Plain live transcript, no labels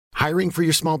Hiring for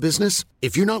your small business?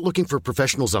 If you're not looking for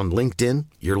professionals on LinkedIn,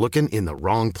 you're looking in the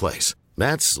wrong place.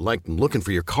 That's like looking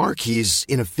for your car keys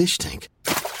in a fish tank.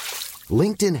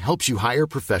 LinkedIn helps you hire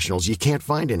professionals you can't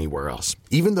find anywhere else,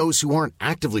 even those who aren't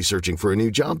actively searching for a new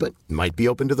job but might be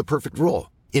open to the perfect role.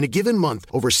 In a given month,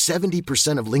 over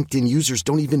 70% of LinkedIn users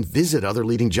don't even visit other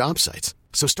leading job sites.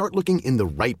 So start looking in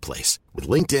the right place. With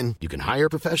LinkedIn, you can hire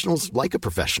professionals like a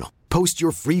professional. Post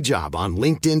your free job on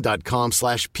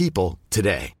linkedin.com/people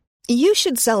today. You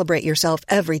should celebrate yourself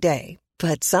every day,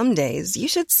 but some days you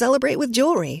should celebrate with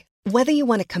jewelry. Whether you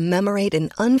want to commemorate an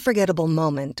unforgettable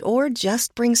moment or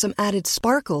just bring some added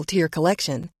sparkle to your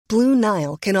collection, Blue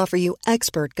Nile can offer you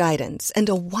expert guidance and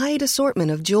a wide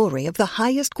assortment of jewelry of the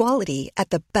highest quality at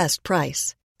the best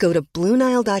price. Go to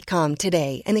BlueNile.com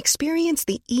today and experience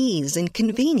the ease and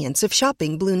convenience of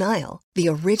shopping Blue Nile, the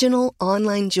original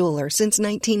online jeweler since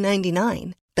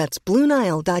 1999. That's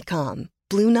BlueNile.com.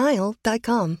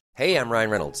 BlueNile.com. Hey, I'm Ryan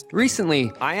Reynolds.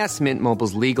 Recently, I asked Mint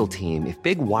Mobile's legal team if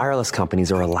big wireless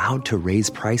companies are allowed to raise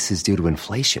prices due to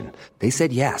inflation. They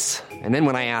said yes. And then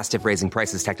when I asked if raising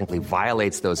prices technically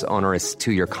violates those onerous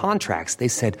two-year contracts, they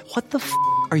said, "What the f***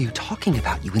 are you talking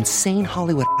about, you insane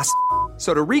Hollywood ass?"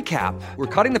 So to recap,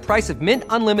 we're cutting the price of Mint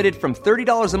Unlimited from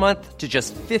 $30 a month to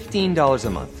just $15 a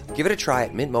month. Give it a try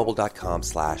at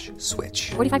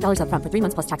mintmobile.com/switch. $45 up front for 3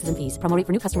 months plus taxes and fees. Promo rate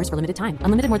for new customers for limited time.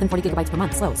 Unlimited more than 40 gigabytes per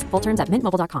month. Slows full terms at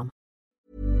mintmobile.com.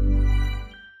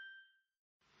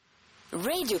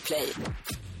 Radio Play.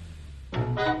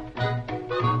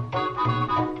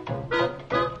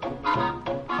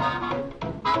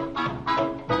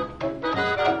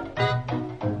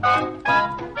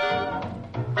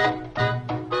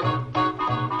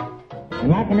 In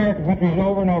Latin American countries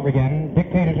over and over again,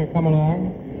 dictators have come along.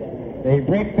 They've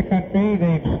raped the country,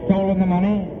 they've stolen the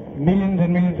money, millions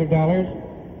and millions of dollars,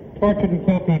 tortured and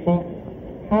killed people.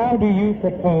 How do you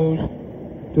propose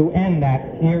to end that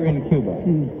here in Cuba?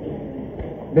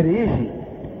 Very easy.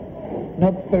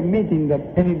 Not permitting that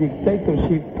any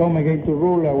dictatorship come again to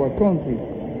rule our country.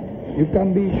 You can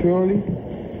be surely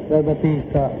that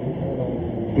Batista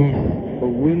is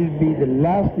or will be the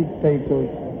last dictator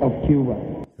of Cuba.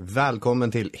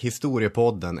 Välkommen till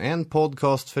Historiepodden, en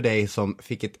podcast för dig som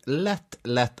fick ett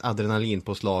lätt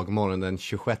adrenalinpåslag morgonen den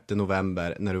 26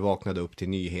 november när du vaknade upp till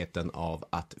nyheten av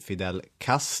att Fidel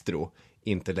Castro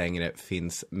inte längre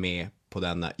finns med på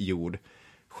denna jord.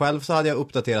 Själv så hade jag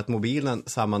uppdaterat mobilen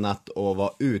samma natt och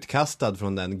var utkastad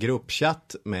från den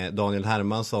gruppchatt med Daniel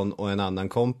Hermansson och en annan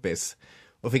kompis.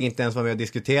 Och fick inte ens vara med och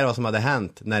diskutera vad som hade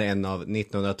hänt när en av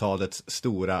 1900-talets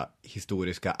stora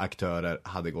historiska aktörer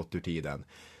hade gått ur tiden.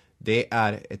 Det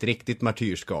är ett riktigt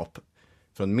martyrskap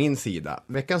från min sida.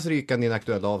 Veckans rykande i en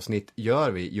aktuell avsnitt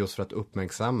gör vi just för att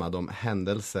uppmärksamma de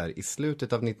händelser i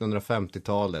slutet av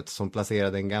 1950-talet som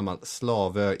placerade en gammal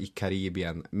slavö i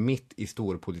Karibien mitt i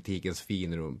storpolitikens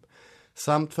finrum.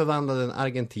 Samt förvandlade en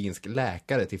argentinsk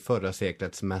läkare till förra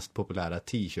seklets mest populära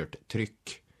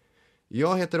t-shirt-tryck.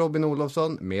 Jag heter Robin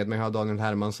Olofsson, med mig har Daniel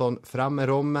Hermansson. Fram med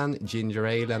rommen, ginger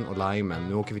alen och limen.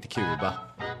 Nu åker vi till Kuba.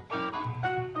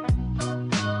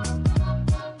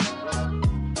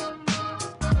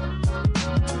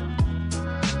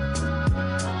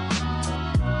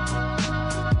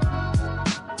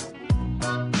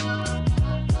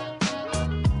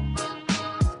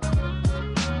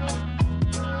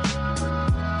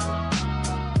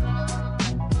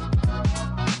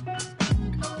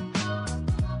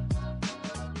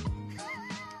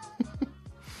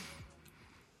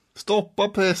 Stoppa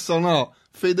pressarna.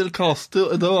 Fidel Castro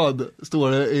är död,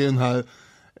 står det i den här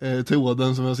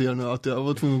tråden som jag ser nu. Att jag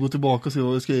var tvungen att gå tillbaka och se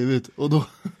vad jag skrivit. Och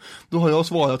då har jag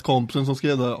svarat kompisen som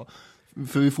skrev det.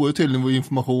 För vi får ju tydligen vår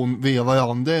information via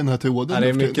varandra i den här tråden. Ja, det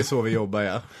är mycket så vi jobbar,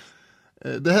 ja.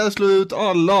 Det här slår ut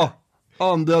alla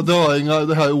andra döingar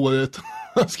det här året,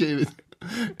 har jag skrivit.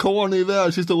 Karn i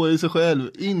världshistoria i sig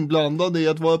själv. Inblandad i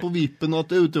att vara på vippen och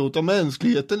att utrota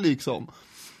mänskligheten liksom.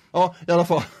 Ja, i alla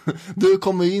fall. Du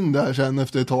kommer in där sen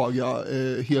efter ett tag, ja,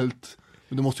 helt...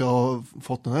 Du måste ju ha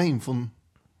fått den här infon.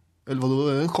 Eller vadå,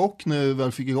 en chock när jag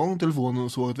väl fick igång telefonen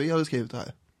och såg att vi hade skrivit det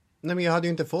här. Nej, men jag hade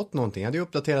ju inte fått någonting. Jag hade ju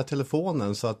uppdaterat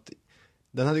telefonen så att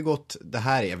den hade gått...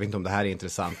 jag vet inte om det här är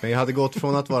intressant, men jag hade gått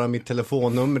från att vara mitt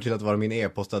telefonnummer till att vara min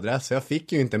e-postadress. Så jag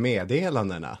fick ju inte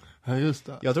meddelandena. Ja, just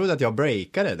det. Jag trodde att jag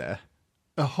breakade det.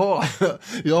 Jaha,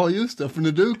 ja just det, för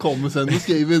när du kommer sen då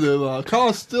skriver du bara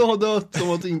Castro har dött, som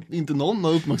att inte någon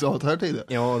har uppmärksammat här tidigare.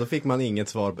 Ja, då fick man inget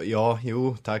svar. Ja,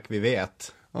 jo, tack, vi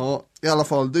vet. Ja, i alla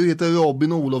fall, du heter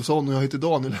Robin Olofsson och jag heter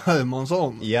Daniel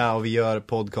Hermansson. Ja, och vi gör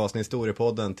podcasten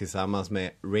Historiepodden tillsammans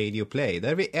med Radio Play. Där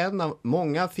är vi en av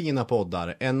många fina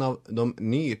poddar, en av de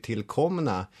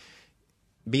nytillkomna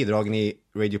bidragen i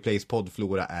Radio Plays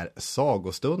poddflora är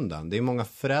Sagostunden. Det är många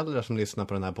föräldrar som lyssnar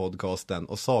på den här podcasten.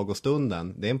 Och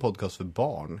Sagostunden, det är en podcast för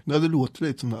barn. Ja, det låter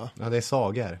lite som det. Ja, det är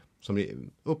sagor som blir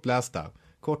upplästa.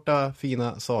 Korta,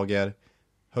 fina sagor.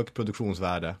 Högt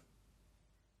produktionsvärde.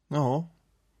 Ja,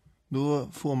 då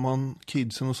får man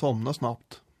kidsen att somna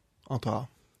snabbt, antar jag.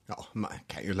 Ja, man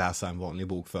kan ju läsa en vanlig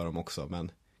bok för dem också.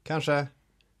 Men kanske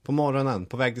på morgonen,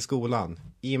 på väg till skolan.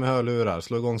 I med hörlurar,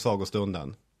 slå igång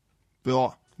Sagostunden.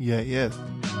 Bra, yeah.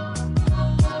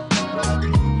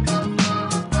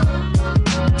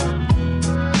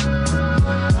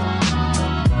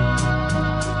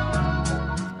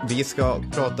 Vi ska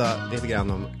prata lite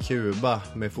grann om Kuba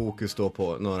med fokus då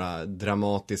på några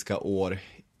dramatiska år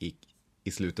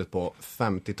i slutet på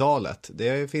 50-talet.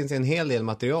 Det finns en hel del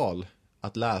material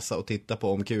att läsa och titta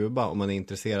på om Kuba om man är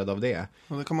intresserad av det.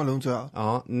 Ja, det kan man lugnt säga.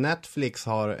 Ja, Netflix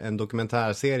har en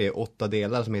dokumentärserie i 8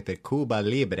 delar som heter Cuba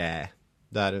Libre.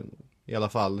 Där i alla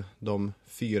fall de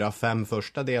 4-5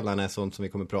 första delarna är sånt som vi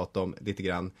kommer prata om lite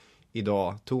grann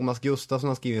idag. Thomas Gustafsson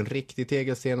har skrivit en riktig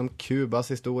tegelsten om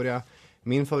Kubas historia.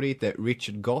 Min favorit är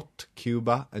Richard Gott,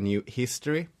 Cuba, A New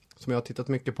History, som jag har tittat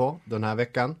mycket på den här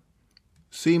veckan.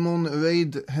 Simon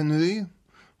Reid Henry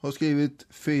har skrivit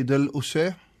Fidel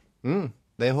Oche.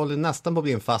 Det håller nästan på att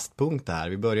bli en fast punkt här.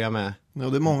 Vi börjar med... Ja,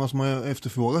 det är många som har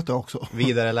efterfrågat det också.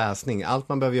 Vidare läsning. Allt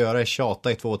man behöver göra är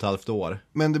tjata i 2,5 år.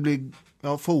 Men det blir...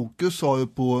 Ja, fokus har ju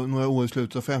på några år i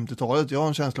slutet av 50-talet. Jag har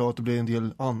en känsla av att det blir en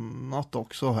del annat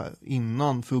också här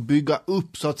innan. För att bygga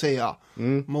upp, så att säga,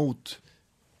 mot...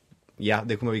 Ja,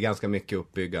 det kommer bli ganska mycket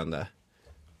uppbyggande.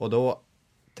 Och då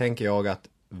tänker jag att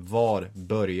var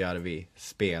börjar vi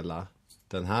spela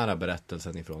den här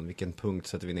berättelsen ifrån? Vilken punkt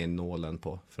sätter vi ner nålen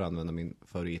på, för att använda min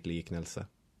favoritliknelse?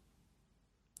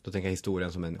 Då tänker jag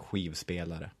historien som en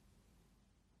skivspelare.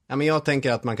 Ja, men jag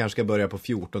tänker att man kanske ska börja på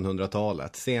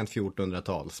 1400-talet. Sent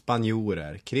 1400-tal.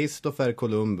 Spanjorer. Christopher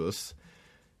Columbus.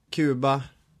 Kuba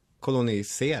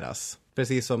koloniseras.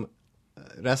 Precis som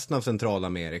resten av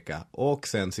Centralamerika. Och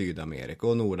sen Sydamerika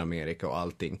och Nordamerika och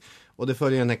allting. Och det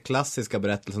följer den här klassiska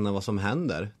berättelsen av vad som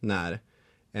händer när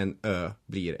en ö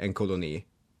blir en koloni.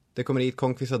 Det kommer hit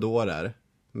konkvistadorer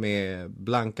med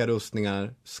blanka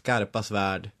rustningar, skarpa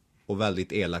svärd och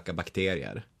väldigt elaka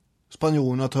bakterier.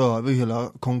 Spanjorerna tar över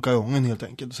hela konkarongen helt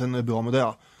enkelt. Sen är det bra med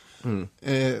det.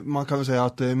 Man kan väl säga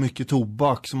att det är mycket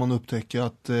tobak som man upptäcker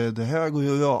att det här går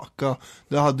ju att röka.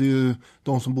 Det hade ju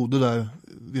de som bodde där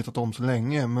vetat om så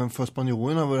länge. Men för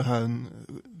spanjorerna var det här en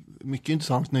mycket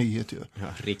intressant nyhet ju. Ja,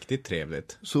 riktigt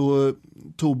trevligt. Så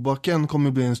tobaken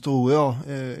kommer bli en stora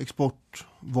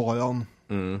exportvaran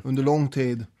under lång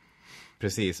tid.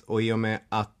 Precis, och i och med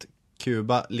att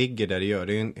Kuba ligger där det gör,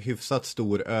 det är en hyfsat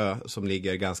stor ö som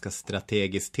ligger ganska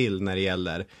strategiskt till när det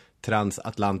gäller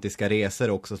transatlantiska resor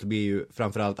också, så blir ju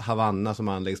framförallt Havanna som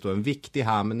anläggs då en viktig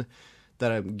hamn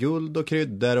där guld och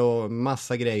kryddor och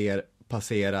massa grejer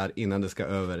passerar innan det ska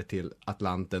över till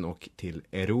Atlanten och till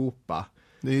Europa.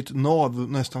 Det är ett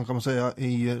nav nästan kan man säga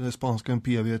i det spanska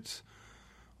imperiets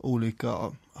olika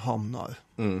hamnar.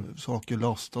 Saker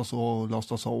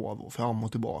lastas av och fram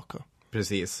och tillbaka.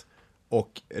 Precis.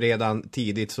 Och redan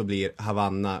tidigt så blir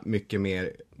Havanna mycket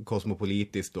mer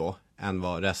kosmopolitiskt då än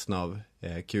vad resten av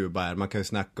Kuba är. Man kan ju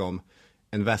snacka om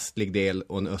en västlig del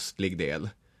och en östlig del.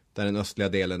 Där den östliga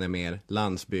delen är mer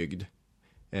landsbygd,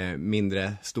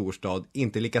 mindre storstad,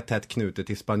 inte lika tätt knutet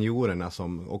till spanjorerna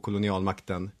och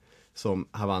kolonialmakten som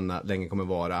Havanna länge kommer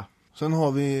vara. Sen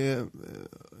har vi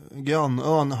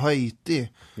grannön Haiti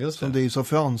som drivs av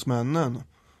fransmännen.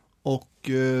 Och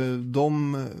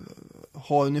de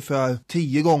har ungefär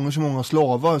 10 gånger så många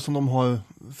slavar som de har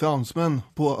fransmän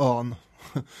på ön.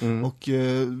 Och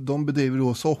de bedriver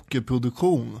då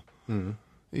sockerproduktion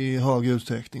i hög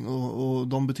utsträckning. Och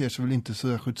de beter sig väl inte så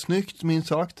särskilt snyggt, minst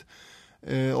sagt.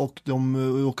 Och de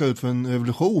råkar ut för en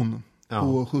revolution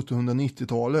på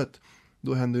 1790-talet.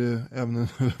 Då hände ju även en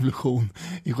revolution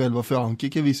i själva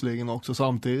Frankrike visserligen också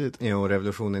samtidigt. Ja, och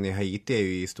revolutionen i Haiti är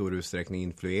ju i stor utsträckning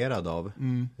influerad av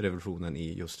revolutionen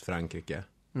i just Frankrike.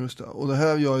 Just det, och det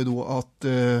här gör ju då att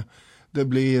det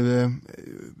blir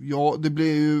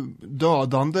ju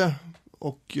dödande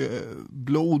och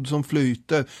blod som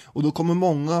flyter. Och då kommer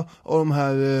många av de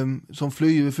här som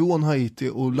flyr från Haiti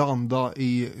och landa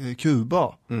i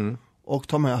Kuba. Och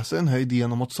ta med sig den här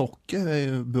idén om att socker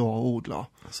är bra att odla.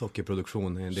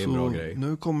 Sockerproduktion, det är en bra grej.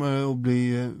 Nu kommer det att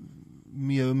bli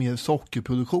mer och mer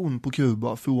sockerproduktion på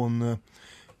Kuba från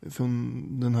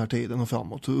den här tiden och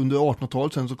framåt. Så under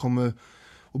 1800-talet sen så kommer,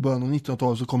 och början av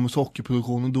 1900-talet så kommer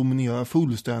sockerproduktionen dominera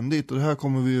fullständigt. Och det här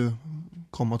kommer vi ju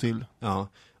komma till. Ja,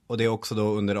 Och det är också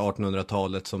då under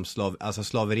 1800-talet som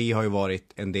slaveri har ju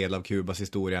varit en del av Kubas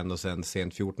historia ända sedan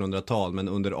sent 1400-tal. Men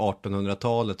under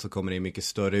 1800-talet så kommer det i mycket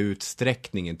större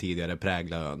utsträckning än tidigare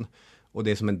prägla ön. Och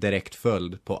det är som en direkt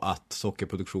följd på att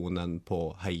sockerproduktionen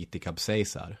på Haiti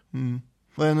kapsejsar.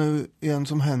 Vad är nu igen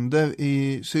som händer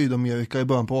i Sydamerika i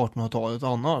början på 1800-talet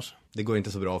annars? Det går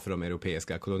inte så bra för de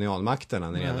europeiska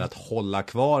kolonialmakterna när det gäller att hålla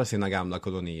kvar sina gamla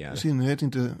kolonier. I synnerhet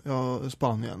inte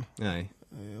Spanien. Nej.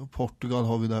 Och Portugal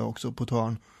har vi där också på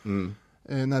törn.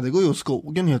 Nej, det går ju åt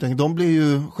skogen helt enkelt. De blir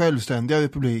ju självständiga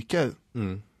republiker.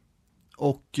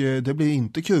 Och det blir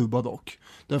inte Kuba dock.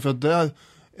 Därför att där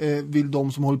vill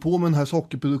de som håller på med den här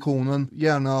sockerproduktionen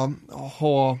gärna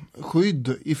ha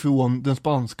skydd ifrån den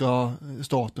spanska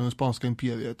staten, det spanska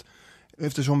imperiet.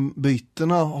 Eftersom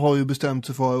britterna har ju bestämt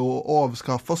sig för att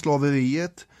avskaffa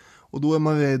slaveriet, och då är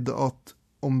man rädd att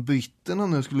om britterna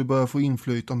nu skulle börja få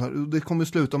inflytande här, det kommer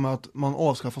sluta med att man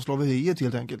avskaffar slaveriet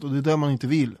helt enkelt, och det är det man inte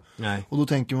vill. Nej. Och då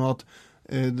tänker man att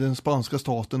den spanska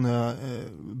staten är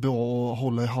bra att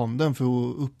hålla i handen för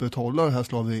att upprätthålla det här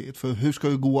slaveriet. För hur ska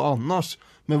det gå annars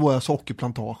med våra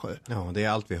sockerplantager? Ja, det är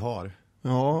allt vi har.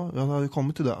 Ja, jag har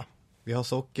kommit till det. Vi har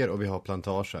socker och vi har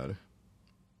plantager.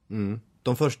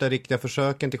 De första riktiga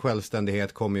försöken till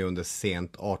självständighet kom ju under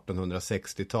sent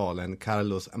 1860-tal. En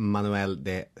Carlos Manuel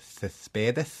de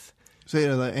Céspedes. Säg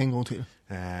det där en gång till.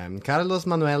 Carlos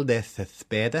Manuel de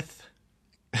Céspedes.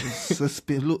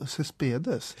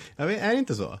 Céspedes? Ja, är det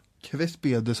inte så?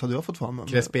 Crespedes hade jag fått fram.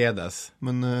 Crespedes.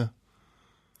 Men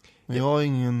jag har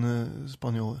ingen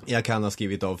spanjor. Jag kan ha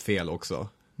skrivit av fel också.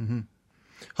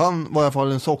 Han var i alla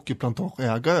fall en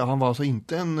sockerplantageägare. Han var alltså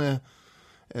inte en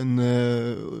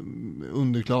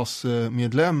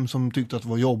underklassmedlem som tyckte att det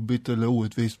var jobbigt eller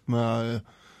orättvist med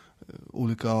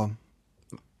olika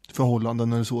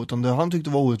förhållanden eller så, utan det han tyckte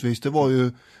var orättvist, det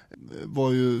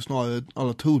var ju snarare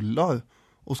alla tullar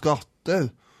och skatter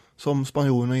som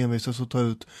spanjorerna envisas att ta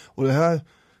ut. Och det här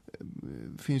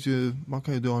finns ju, man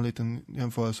kan ju dra en liten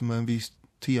jämförelse med en viss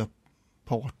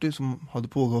te-party som hade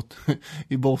pågått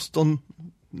i Boston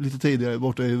lite tidigare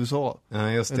borta i USA.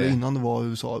 Ja, just det. Eller innan det var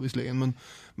USA visserligen.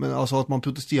 Men alltså att man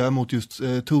protesterar mot just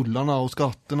tullarna och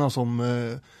skatterna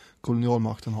som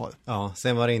kolonialmakten har. Ja,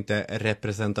 sen var det inte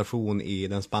representation i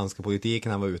den spanska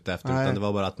politiken han var ute efter. Nej. Utan det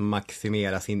var bara att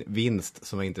maximera sin vinst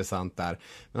som var intressant där.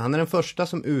 Men han är den första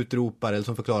som utropar eller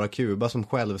som förklarar Kuba som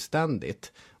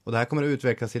självständigt. Och det här kommer att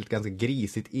utvecklas till ett ganska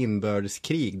grisigt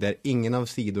inbördeskrig där ingen av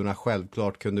sidorna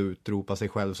självklart kunde utropa sig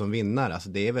själv som vinnare. Alltså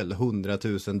det är väl 100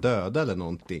 000 döda eller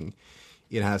någonting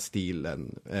i den här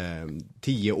stilen.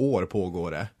 10 år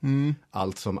pågår det.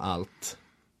 Allt som allt.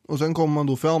 Och sen kommer man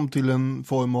då fram till en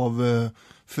form av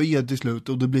fred till slut.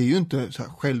 Och det blir ju inte så här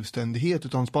självständighet,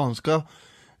 utan spanska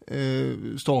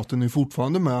staten är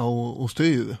fortfarande med och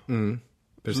styr.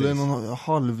 Precis. Så det är någon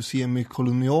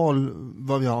halv-semikolonial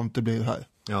variant det blir här.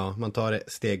 Ja, man tar det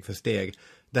steg för steg.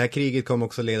 Det här kriget kommer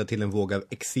också leda till en våg av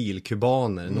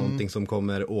exilkubaner. Någonting som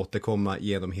kommer återkomma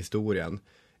genom historien.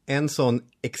 En sån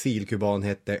exilkuban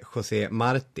hette José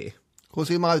Martí.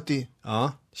 José Martí.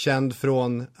 Ja, känd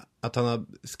från att han har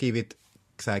skrivit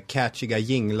så här catchiga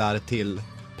jinglar till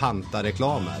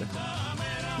pantareklamer.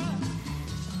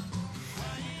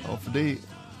 Ja, för det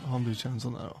har han blivit känd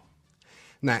sån här då.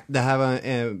 Nej, det här var,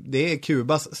 det är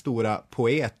Kubas stora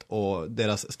poet och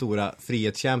deras stora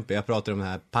frihetskämpe. Jag pratar om den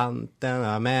här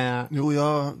panterna med. Jo,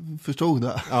 jag förstod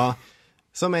det. Ja,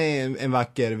 som är en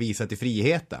vacker visa till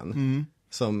friheten.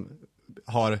 Som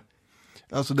har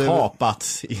alltså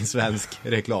kapats i svensk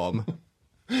reklam.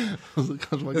 Alltså,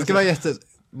 det ska vara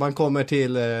man kommer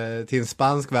till en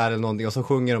spansk värld eller någonting och så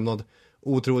sjunger de något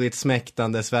otroligt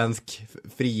smäktande svensk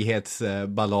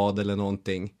frihetsballad eller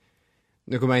någonting.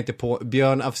 Nu kommer jag inte på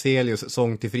Björn Afzelius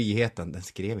sång till friheten. Den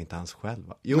skrev inte hans själv.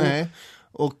 Jo. Nej.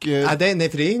 Och nej,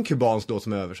 för det är en kubansk låt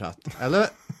som är översatt. Eller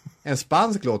en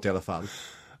spansk låt i alla fall.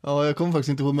 Ja, jag kommer faktiskt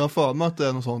inte ihåg, men jag för mig att det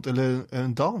är något sånt. Eller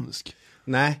en dansk.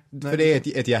 Nej, för det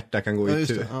är ett hjärta kan gå i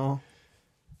tur. Ja.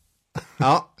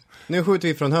 Ja, nu skjuter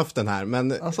vi från höften här.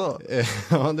 Men alltså.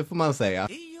 Ja, det får man säga.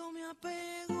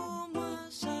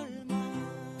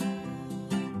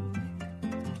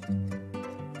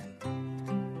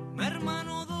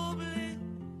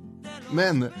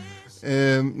 Men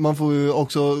man får ju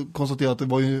också konstatera att det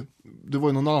var ju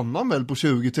någon annan väl på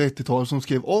 20-30-talet som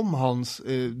skrev om hans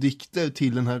dikter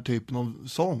till den här typen av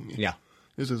sång. Ja.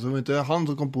 Just det, så det var inte han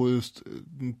som kom på just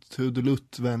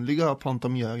trudeluttvänliga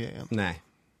Pantamera-grejen. Nej,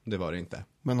 det var det inte.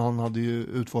 Men han hade ju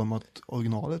utformat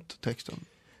originalet, texten.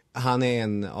 Han är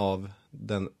en av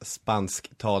den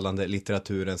spansktalande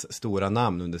litteraturens stora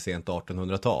namn under sent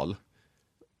 1800-tal.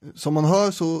 Som man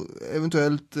hör så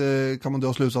eventuellt kan man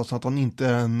dra slutsatsen att han inte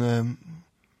är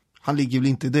han ligger väl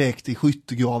inte direkt i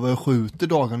skyttegravar och skjuter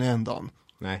dagarna i ändan.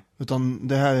 Nej. Utan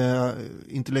det här är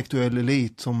intellektuell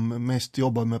elit som mest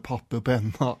jobbar med papper och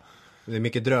penna. Det är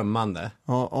mycket drömmande.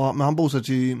 Ja, men han bosätter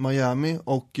sig i Miami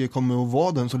och kommer att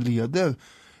vara den som leder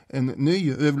en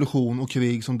ny revolution och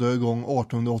krig som dör igång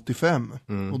 1885.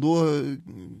 Och då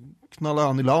knallar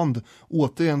han i land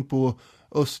återigen på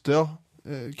östra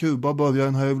Kuba, börjar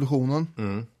den här revolutionen.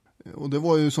 Och det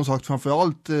var ju som sagt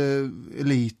framförallt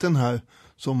eliten här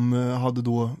som hade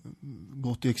då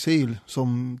gått i exil,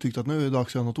 som tyckte att nu är det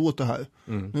dags att göra något åt det här.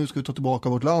 Nu ska vi ta tillbaka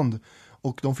vårt land.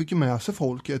 Och de fick ju med sig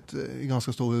folket i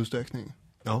ganska stor utsträckning.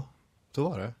 Ja, så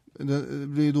var det. Det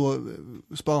blir då,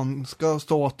 spanska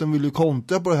staten vill ju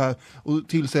kontra på det här och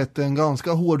tillsätta en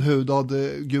ganska hårdhudad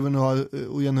guvernör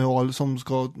och general som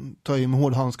ska ta in med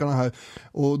hårdhandskarna här.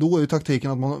 Och då är ju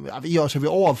taktiken att vi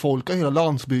avfolkar hela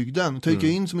landsbygden, trycker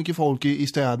in så mycket folk i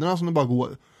städerna som det bara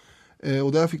går.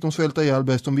 Och där fick de svälta ihjäl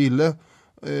bäst de ville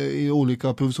i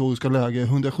olika provisoriska läger.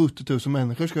 170 000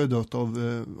 människor ska ha dött av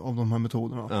de här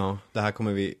metoderna. Ja, det här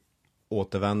kommer vi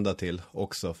återvända till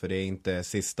också, för det är inte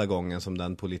sista gången som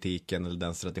den politiken eller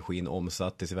den strategin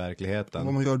omsattes i verkligheten.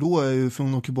 Vad man gör då är ju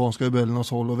från de kubanska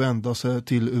rebellernas håll att vända sig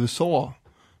till USA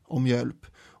om hjälp.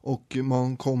 Och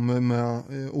man kommer med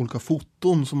olika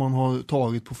foton som man har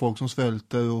tagit på folk som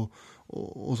svälter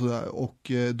och sådär.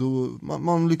 Och då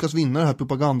man lyckas vinna det här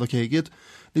propagandakriget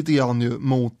lite grann ju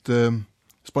mot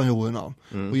spanjorerna.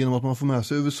 Och genom att man får med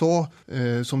sig USA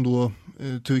som då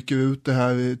trycker ut det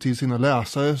här till sina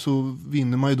läsare, så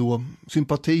vinner man ju då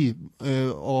sympati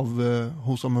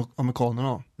hos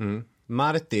amerikanerna.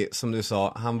 Martí, som du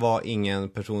sa, han var ingen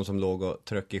person som låg och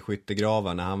tryckte i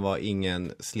skyttegravarna. Han var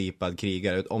ingen slipad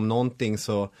krigare. Om någonting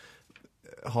så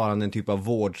har han en typ av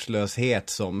vårdslöshet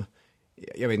som,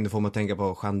 jag vet inte, får man tänka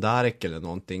på Jeanne d'Arc eller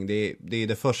någonting. Det är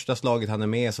det första slaget han är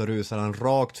med, så rusar han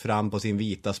rakt fram på sin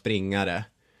vita springare.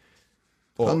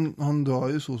 Och han dör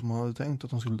ju så som han hade tänkt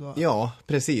att han skulle dö. Ja,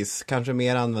 precis. Kanske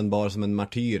mer användbar som en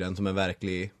martyr än som en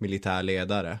verklig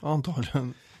militärledare.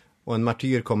 Antagligen. Och en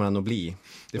martyr kommer han att bli.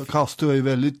 Castro är ju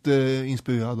väldigt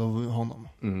inspirerad av honom.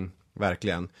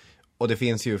 Verkligen. Och det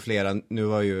finns ju flera, nu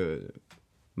var ju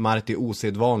Martí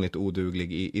osedvanligt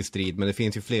oduglig i strid, men det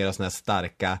finns ju flera såna här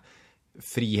starka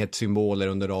frihetssymboler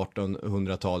under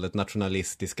 1800-talet,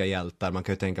 nationalistiska hjältar. Man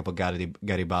kan ju tänka på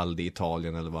Garibaldi i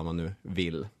Italien eller vad man nu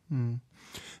vill.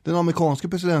 Den amerikanska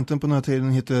presidenten på den här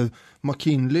tiden heter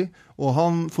McKinley, och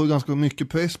han får ganska mycket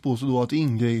press på sig då att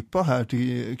ingripa här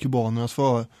till kubanernas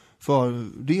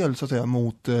fördel så att säga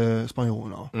mot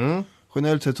spanjorerna.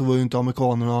 Generellt sett så var ju inte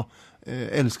amerikanerna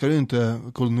älskade ju inte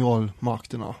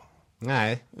kolonialmakterna.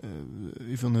 Nej.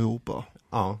 Ifrån Europa.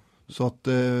 Ja. Så att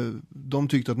de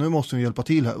tyckte att nu måste vi hjälpa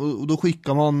till här. Och då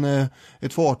skickar man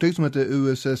ett fartyg som heter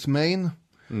USS Maine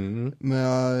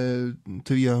med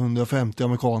 350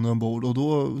 amerikaner ombord. Och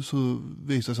då så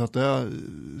visade det sig att det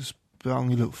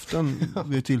sprang i luften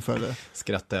vid ett tillfälle.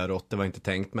 Skrattar jag rått, det var inte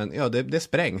tänkt. Men ja, det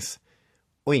sprängs.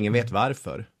 Och ingen vet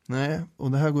varför. Nej,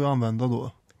 och det här går att använda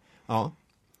då. Ja.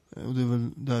 Och det är väl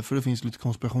därför det finns lite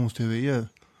konspirationsteorier.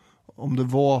 Om det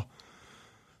var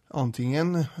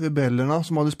antingen rebellerna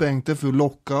som hade sprängt det för att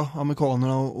locka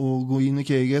amerikanerna att gå in i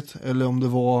kriget, eller om det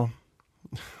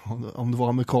var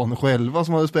amerikaner själva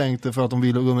som hade sprängt det för att de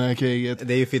ville gå med i kriget.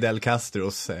 Det är ju Fidel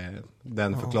Castros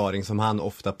den förklaring som han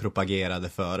ofta propagerade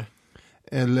för.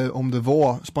 Eller om det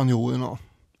var spanjorerna.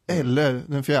 Eller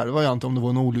den fjärde varianten, om det var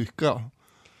en olycka.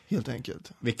 Helt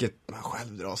enkelt. Vilket man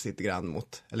själv dras lite grann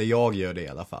mot. Eller jag gör det i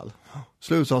alla fall.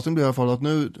 Slutsatsen blir i alla fall att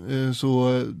nu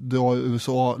så drar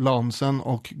USA lansen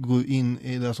och går in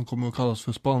i det som kommer att kallas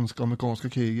för spanska-amerikanska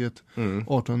kriget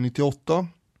 1898.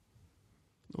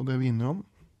 Och det vinner de.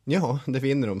 Ja, det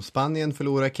vinner de. Spanien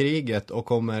förlorar kriget och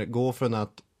kommer gå från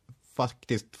att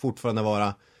faktiskt fortfarande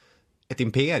vara ett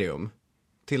imperium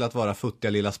till att vara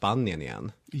futtiga lilla Spanien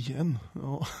igen. Igen?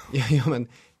 Ja. Ja, men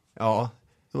ja.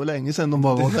 Det var länge sedan de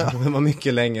bara var där. Det var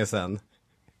mycket länge sedan.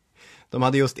 De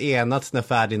hade just enats när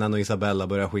Ferdinand och Isabella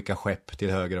började skicka skepp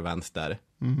till höger och vänster.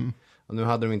 Och nu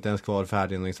hade de inte ens kvar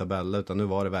Ferdinand och Isabella, utan nu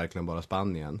var det verkligen bara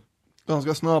Spanien.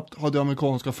 Ganska snabbt hade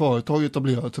amerikanska företag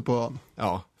etablerat sig på ön.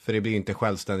 Ja, för det blir ju inte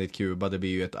självständigt Kuba, det blir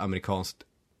ju ett amerikanskt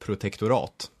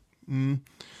protektorat.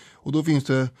 Och då finns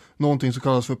det någonting som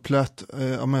kallas för Platt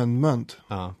Amendment.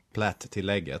 Ja,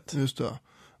 Platt-tillägget. Just det.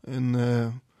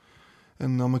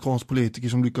 En amerikansk politiker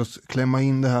som lyckas klämma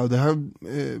in det här. Det här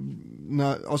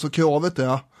alltså kravet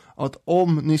är att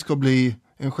om ni ska bli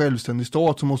en självständig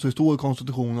stat så måste det stå i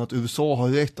konstitutionen att USA har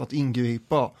rätt att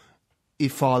ingripa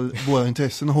ifall våra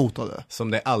intressen är hotade.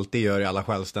 Som det alltid gör i alla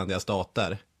självständiga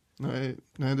stater. Nej,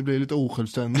 det blir lite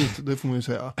osjälvständigt, det får man ju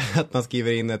säga. Att man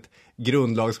skriver in ett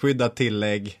grundlagsskyddat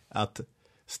tillägg att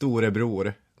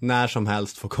storebror när som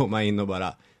helst får komma in och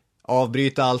bara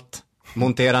avbryta allt,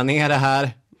 montera ner det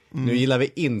här. Nu gillar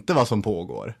vi inte vad som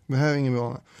pågår. Det här är ingen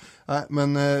bra. Nej,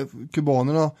 men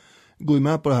kubanerna går ju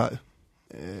med på det här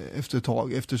efter ett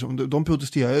tag, eftersom de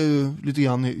protesterar ju lite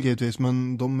grann givetvis,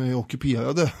 men de är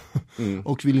ockuperade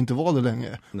och vill inte vara det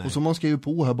längre. Nej. Och så man skriver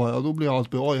på här bara, då blir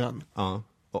allt bra igen. Ja.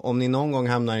 Och om ni någon gång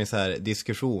hamnar i en så här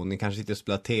diskussion, ni kanske sitter och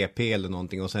spelar TP eller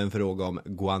någonting och sen frågar om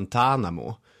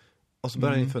Guantanamo. Och så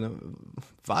börjar ni fundera,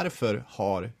 varför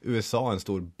har USA en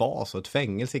stor bas och ett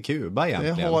fängelse i Kuba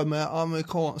egentligen? Det har med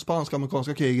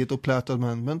spanska-amerikanska kriget och Platt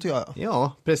Amendment att göra.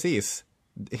 Ja, precis.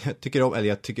 Jag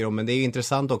tycker om, men det är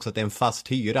intressant också att det är en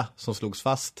fast hyra som slogs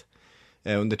fast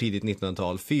under tidigt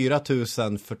 1900-tal.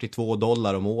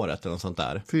 $4,042 om året eller något sånt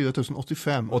där.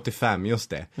 4,085. 85, just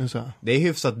det. Det är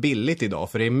hyfsat billigt idag,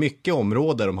 för det är mycket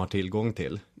områden de har tillgång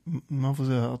till. Man får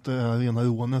säga att det är rena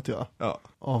rånet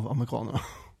av amerikanerna.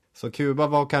 Så Kuba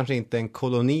var kanske inte en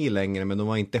koloni längre, men de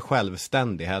var inte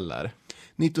självständig heller.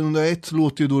 1901 så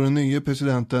låter ju då den nya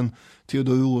presidenten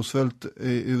Theodore Roosevelt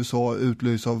i USA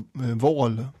utlysa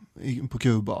val på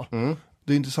Kuba.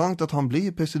 Det är intressant att han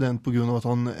blir president på grund av att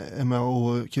han är med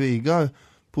och krigar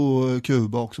på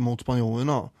Kuba också mot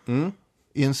spanjorerna.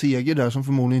 I en seger där som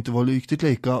förmodligen inte var riktigt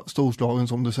lika storslagen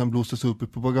som det sen blåstes upp i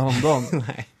propagandan.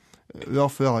 Nej.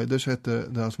 Rough Riders hette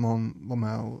det som han var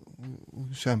med och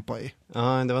kämpade i.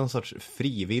 Ja, det var en sorts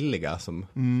frivilliga som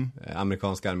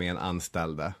amerikanska armén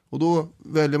anställde. Och då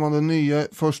väljer man den nya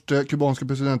första kubanska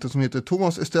presidenten som heter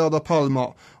Thomas Estrada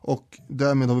Palma. Och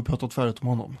därmed har vi pratat färdigt om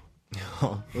honom.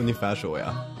 Ja, ungefär så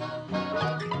ja.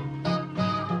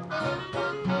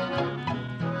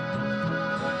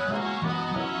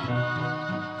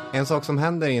 En sak som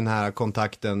händer i den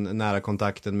här nära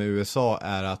kontakten med USA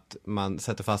är att man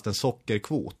sätter fast en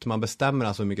sockerkvot. Man bestämmer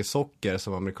alltså hur mycket socker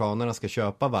som amerikanerna ska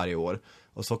köpa varje år.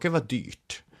 Och socker var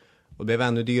dyrt. Och det blev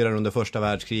ännu dyrare under första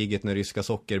världskriget när ryska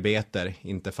sockerbetor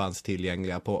inte fanns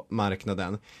tillgängliga på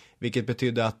marknaden. Vilket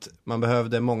betydde att man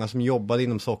behövde många som jobbade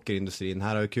inom sockerindustrin.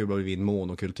 Här har ju Kuba blivit en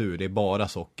monokultur. Det är bara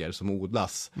socker som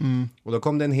odlas. Och då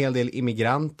kom det en hel del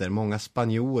immigranter, många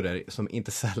spanjorer som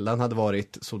inte sällan hade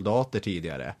varit soldater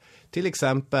tidigare. Till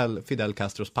exempel Fidel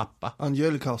Castros pappa.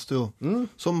 Angel Castro.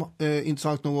 Som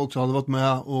intressant nog också hade varit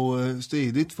med och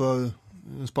stridit för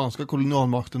spanska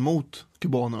kolonialmakten mot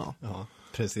kubanerna. Ja,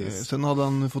 precis. Sen hade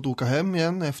han fått åka hem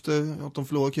igen efter att de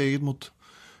förlorade kriget mot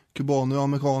kubaner och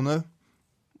amerikaner.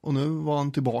 Och nu var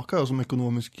han tillbaka som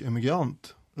ekonomisk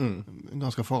emigrant. En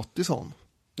ganska fattig sån.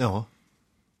 Ja,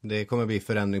 det kommer bli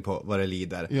förändring på vad det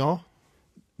lider. Ja.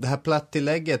 Det här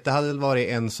platttillägget, det hade väl varit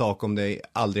en sak om det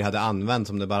aldrig hade använts,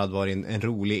 om det bara hade varit en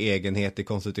rolig egenhet i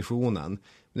konstitutionen.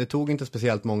 Men det tog inte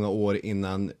speciellt många år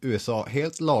innan USA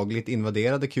helt lagligt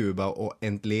invaderade Kuba och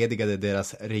entledigade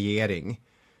deras regering.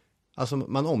 Alltså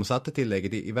man omsatte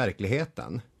tillägget i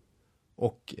verkligheten.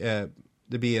 Och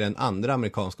det blir en andra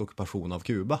amerikansk ockupation av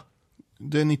Kuba.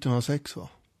 Det är 1906 va?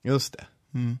 Just det.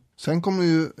 Sen kommer det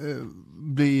ju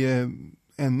bli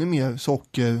ännu mer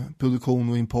sockerproduktion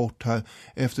och import här,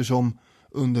 eftersom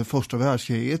under första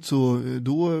världskriget så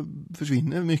då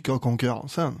försvinner mycket av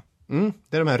konkurrensen.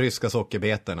 Det är de här ryska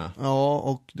sockerbetorna. Ja,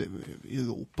 och i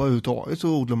Europa överhuvudtaget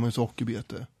så odlar man ju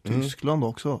sockerbete. Tyskland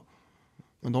också.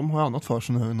 Men de har annat för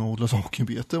sig nu än att odla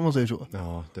sockerbete om man säger så.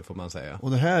 Ja, det får man säga.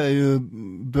 Och det här är ju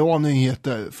bra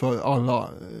nyheter för alla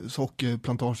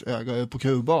sockerplantageägare på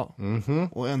Kuba.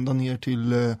 Och ända ner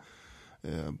till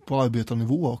på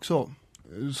arbetarnivå också.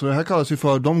 Så det här kallas ju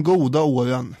för de goda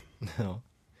åren. Ja,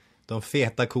 de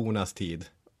feta kornas tid.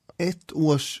 Ett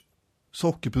års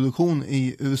sockerproduktion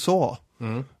i USA.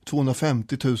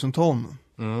 250 000 ton.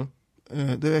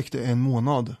 Det räckte en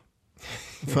månad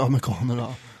för amerikanerna.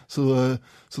 Så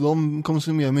de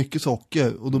konsumerar mycket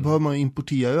socker och då behöver man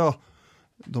importera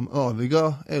de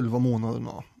övriga 11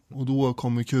 månaderna. Och då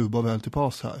kommer Kuba väl till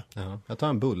pass här. Ja, jag tar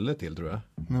en bulle till tror jag.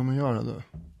 Nej men gör det.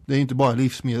 Det är inte bara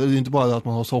livsmedel, det är inte bara att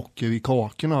man har socker i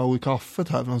kakorna och i kaffet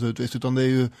här naturligtvis, utan det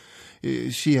är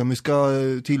ju kemiska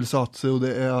tillsatser och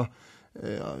det är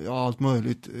allt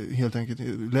möjligt, helt enkelt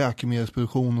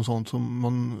läkemedelsproduktion och sånt som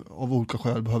man av olika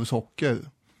skäl behöver socker.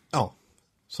 Ja,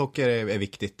 socker är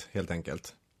viktigt helt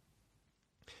enkelt.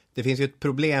 Det finns ju ett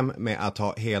problem med att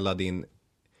ha hela din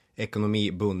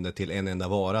ekonomi bundet till en enda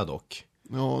vara dock.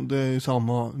 Ja, det är ju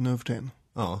samma nu för tiden.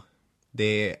 Ja,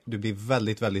 du blir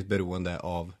väldigt, väldigt beroende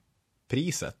av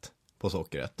priset på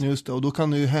sockret. Just det, och då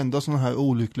kan det ju hända sådana här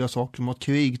olyckliga saker som att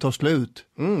krig tar slut.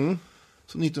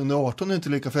 Så 1918 är inte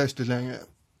lika festligt längre.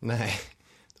 Nej,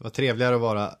 det var trevligare att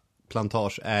vara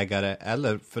plantageägare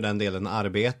eller för den delen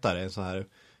arbetare, en sån här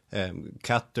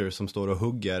cutter som står och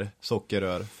hugger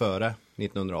sockerrör före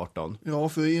 1918. Ja,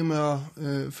 för i och med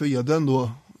freden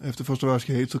då efter första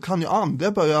världskriget så kan ju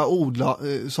andra börja odla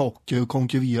socker och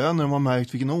konkurrera när de har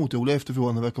märkt vilken otrolig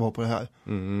efterfrågan det verkar vara på det här.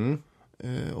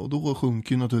 Och då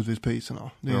sjunker ju naturligtvis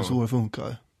priserna. Det är så det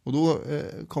funkar. Och då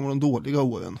kommer de dåliga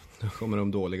åren. Då kommer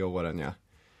de dåliga åren, ja.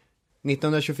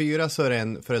 1924 så är det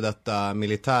en före detta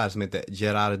militär som heter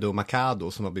Gerardo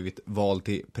Machado som har blivit vald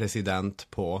till president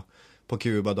på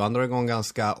Kuba. Då han drar igång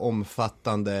ganska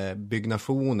omfattande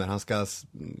byggnationer. Han ska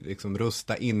liksom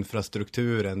rusta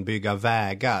infrastrukturen, bygga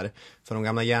vägar. För de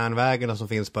gamla järnvägarna som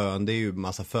finns på ön, det är ju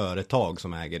massa företag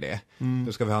som äger det.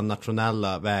 Nu ska vi ha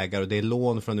nationella vägar och det är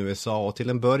lån från USA. Och till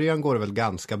en början går det väl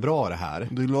ganska bra det här.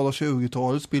 Det glada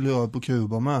 20-talet spiller över på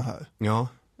Kuba med här. Ja.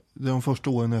 Det är de första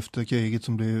åren efter kriget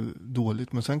som blir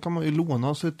dåligt. Men sen kan man ju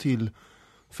låna sig till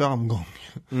framgång.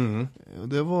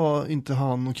 Det var inte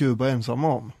han och Kuba ensamma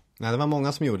om. Nej, det var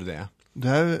många som gjorde det. Det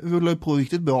här rullade på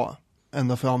riktigt bra.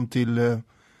 Ända fram till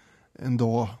en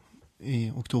dag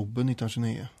i oktober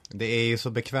 1929. Det är ju så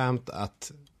bekvämt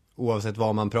att oavsett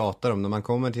vad man pratar om, när man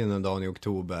kommer till den dagen i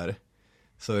oktober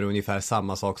så är det ungefär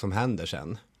samma sak som händer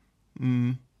sen.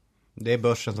 Det är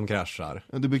börsen som kraschar.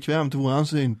 Ja, det är bekvämt i våran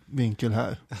synvinkel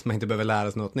här. Att man inte behöver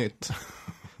lära sig något nytt.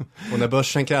 Och när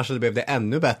börsen kraschade blev det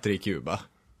ännu bättre i Kuba.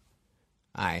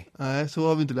 Nej, så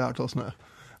har vi inte lärt oss nu.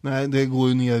 Nej, det går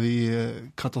ju ner i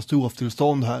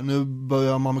katastroftillstånd här. Nu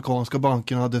börjar de amerikanska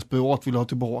bankerna desperat vilja ha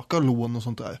tillbaka lån och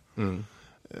sånt där.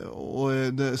 Och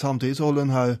samtidigt så håller den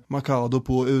här Machado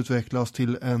på att utvecklas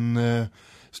till en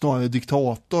snarare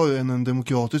diktator än en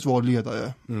demokratiskt vald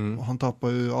ledare. Och han tappar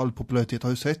ju all popularitet, har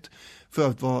ju sett. För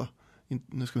att vara,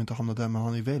 nu ska vi inte hamna där, men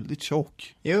han är väldigt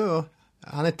tjock. Jo,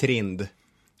 han är trind.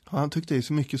 Han tyckte det är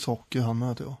så mycket socker han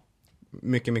med då.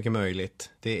 Mycket, mycket möjligt.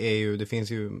 Det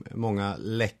finns ju många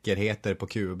läckerheter på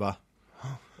Kuba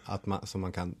som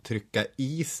man kan trycka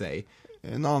i sig.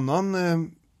 En annan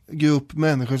grupp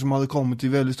människor som hade kommit i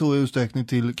väldigt stor utsträckning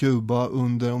till Kuba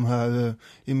under de här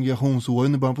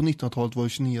immigrationsåren i början på 1900-talet var ju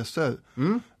kineser.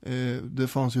 Det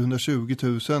fanns ju 120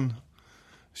 000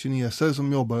 kineser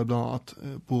som jobbade bland annat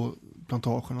på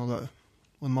plantagerna där.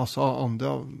 Och en massa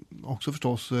andra, också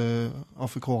förstås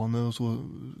afrikaner och så,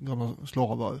 gamla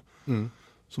slavar.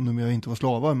 Som numera inte var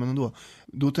slavar, men ändå.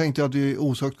 Då tänkte jag att vi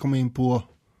osökt kom in på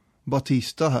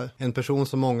Batista här. En person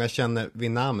som många känner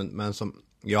vid namn, men som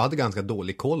jag hade ganska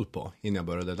dålig koll på innan jag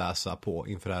började läsa på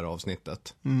inför det här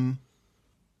avsnittet.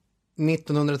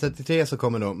 1933 så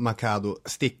kommer då Machado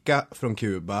sticka från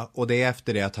Kuba, och det är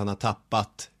efter det att han har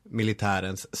tappat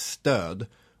militärens stöd.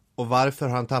 Och varför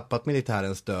har han tappat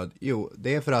militärens stöd? Jo,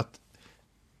 det är för att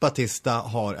Batista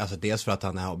har, alltså dels för att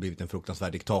han har blivit en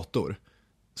fruktansvärd diktator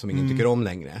som ingen tycker om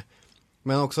längre.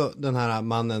 Men också den här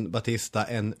mannen Batista,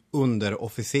 en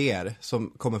underofficer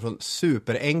som kommer från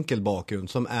superenkel bakgrund,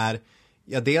 som är,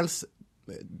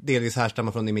 delvis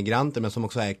härstammar från immigranter, men som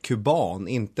också är kuban.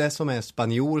 Inte som är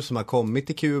spanjor som har kommit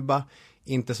till Kuba,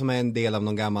 inte som är en del av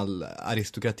någon gammal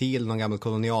aristokrati eller någon gammal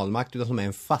kolonialmakt, utan som är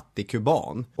en fattig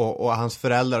kuban. Och hans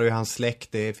föräldrar och hans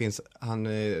släkt, han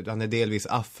är delvis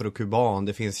afrokuban,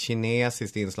 det finns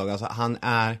kinesiskt inslag. Alltså han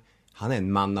är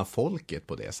en man av folket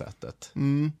på det sättet.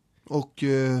 Och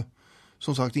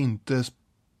som sagt inte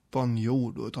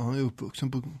spanjor då, utan han är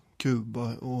uppvuxen på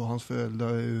Kuba, och hans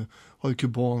föräldrar har ju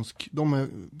de är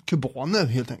kubaner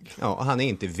helt enkelt. Ja, och han är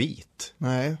inte vit.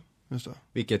 Nej, just det.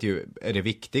 Vilket ju är det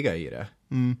viktiga i det.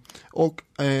 Och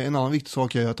en annan viktig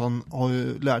sak är att han har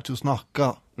ju lärt sig att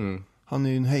snacka. Han är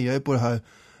ju en hejare på det här.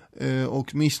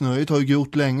 Och missnöjet har ju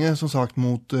grott länge, som sagt,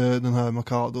 mot den här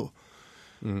Machado.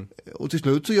 Och till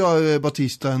slut så gör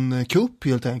Batista en kupp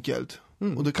helt enkelt.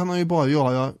 Och det kan han ju bara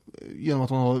göra genom att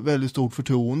han har väldigt stort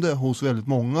förtroende hos väldigt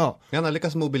många. Han har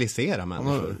lyckats mobilisera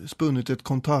människor. Han har spunnit ett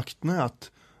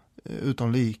kontaktnät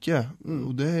utan like.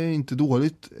 Och det är inte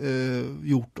dåligt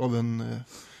gjort av en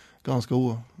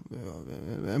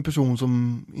person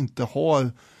som inte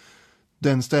har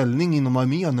den ställning inom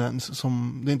armén ens.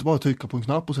 Som, det är inte bara att trycka på en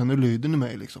knapp och sen är lyden i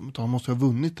mig liksom. Utan han måste ha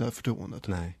vunnit det här förtroendet.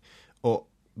 Nej. Och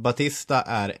Batista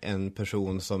är en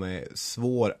person som är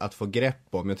svår att få grepp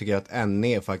om. Jag tycker att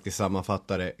NE faktiskt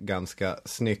sammanfattar det ganska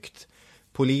snyggt.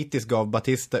 Politiskt gav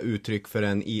Batista uttryck för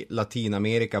en i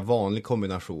Latinamerika vanlig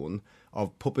kombination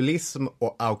av populism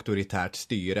och auktoritärt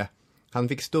styre. Han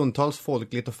fick stundtals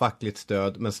folkligt och fackligt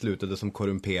stöd, men slutade som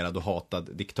korrumperad och hatad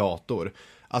diktator.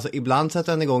 Alltså ibland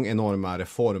sätter han igång enorma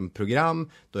reformprogram,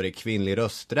 då är det kvinnlig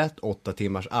rösträtt, 8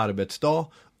 timmars arbetsdag,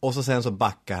 och sen så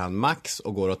backar han max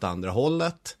och går åt andra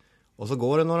hållet. Och så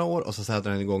går det några år och så sätter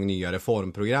han igång nya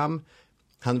reformprogram.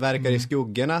 Han verkar i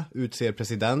skuggorna, utser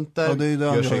presidenter, det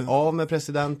gör sig av med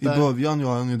presidenter. I början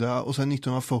gör han ju det, och sen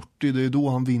 1940, det är då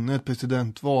han vinner ett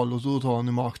presidentval och då tar han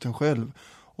i makten själv.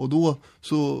 Och då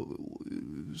så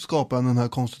skapar han den här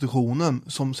konstitutionen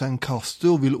som sen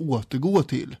Castro vill återgå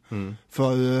till.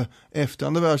 För efter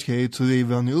andra världskriget så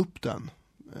river han ju upp den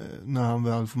när han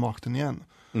väl får makten igen.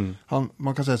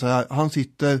 Man kan säga så här, han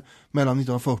sitter mellan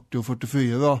 1940 och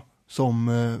 44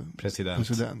 som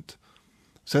president.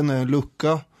 Sen är en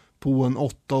lucka på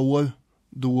 8 år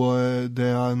då det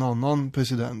är en annan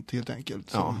president helt enkelt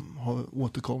som har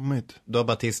återkommit. Då har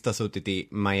Batista suttit i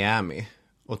Miami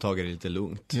och tagit det lite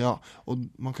lugnt. Ja, och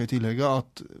man kan ju tillägga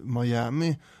att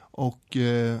Miami och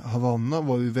Havanna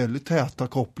var ju väldigt täta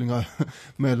kopplingar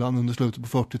mellan under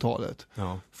slutet på 40-talet.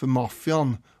 Ja. För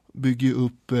maffian bygger ju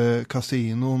upp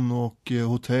kasinon och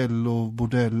hotell och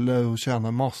bordeller och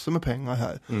tjänar massor med pengar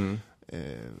här.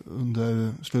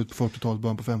 Under slutet på 40-talet,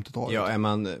 början på 50-talet.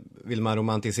 Ja, vill man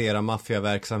romantisera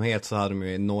maffiaverksamhet så hade de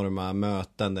ju enorma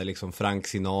möten där liksom Frank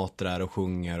Sinatra är och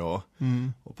sjunger och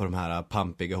på de här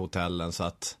pampiga hotellen, så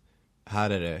att här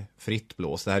är det fritt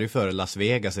blås. Det här är ju före Las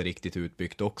Vegas är riktigt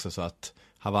utbyggt också, så att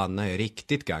Havanna är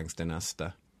riktigt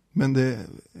gangsternäste. Men det är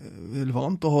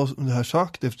relevant att ha det här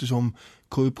sagt eftersom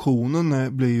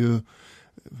korruptionen blir ju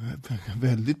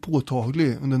väldigt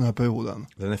påtaglig under den här perioden.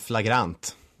 Den är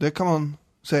flagrant. Det kan man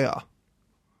säga.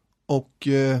 Och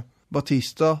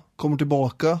Batista kommer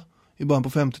tillbaka i början på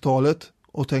 50-talet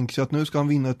och tänker sig att nu ska han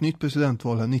vinna ett nytt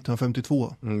presidentval här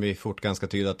 1952. Det är fort ganska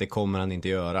tydligt att det kommer han inte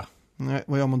göra. Nej,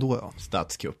 vad gör man då? Ja?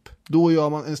 Statskupp. Då gör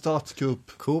man en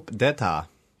statskupp. Coup d'état.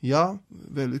 Ja,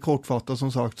 väldigt kortfattat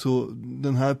som sagt, så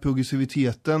den här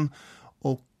progressiviteten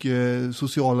och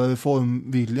sociala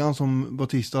reformviljan som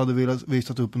Batista hade velat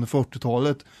visat upp under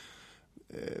 40-talet,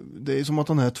 det är som att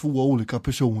han är två olika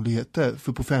personligheter,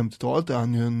 för på 50-talet är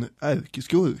han ju en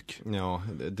ärkeskurk. Ja,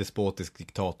 despotisk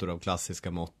diktator av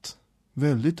klassiska mått.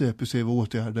 Väldigt repressiva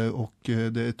åtgärder och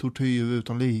det är tortyr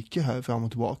utan like här fram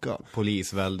och tillbaka.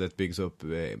 Polisväldet byggs upp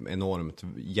enormt,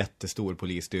 jättestor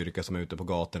polisstyrka som är ute på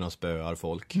gatorna och spöar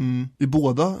folk. I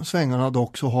båda svängarna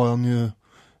dock så har han ju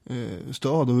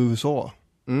stöd av USA.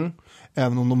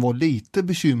 Även om de var lite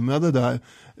bekymrade där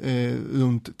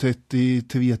runt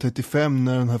 33-35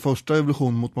 när den här första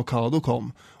revolutionen mot Mercado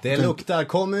kom. Det luktar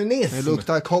kommunism! Det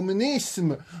luktar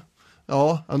kommunism!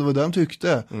 Ja, det var det de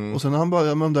tyckte. Och sen när han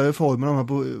började med de där reformerna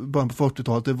på början på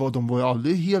 40-talet, de var ju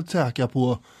aldrig helt säkra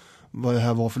på vad det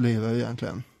här var för ledare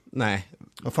egentligen. Nej.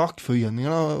 Ja,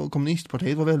 fackföreningarna och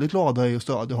kommunistpartiet var väldigt glada i att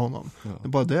stödja honom. Ja. Det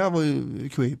bara det var ju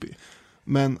creepy.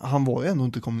 Men han var ju ändå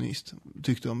inte kommunist,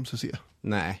 tyckte de så se.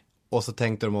 Nej, och så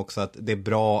tänkte de också att det är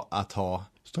bra att ha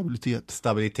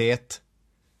stabilitet.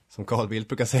 Som Carl Bildt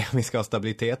brukar säga, vi ska ha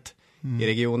stabilitet i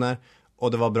regioner.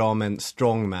 Och det var bra med en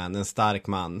strongman, en stark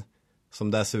man,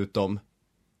 som dessutom,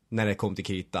 när det kom till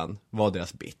kritan, var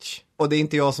deras bitch. Och det är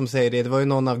inte jag som säger det, det var ju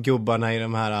någon av gubbarna i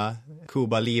de här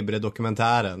Cuba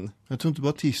Libre-dokumentären. Jag tror inte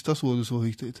Batista såg det så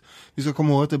riktigt. Vi ska komma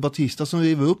ihåg att det är Batista som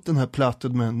river upp den här Platt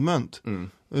Amendment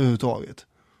överhuvudtaget.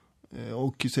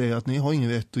 Och säger att ni har ingen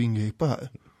rätt att ingripa här.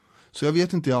 Så jag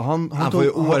vet inte, han får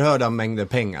ju oerhörda mängder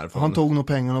pengar. Han tog nog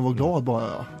pengarna och var glad bara.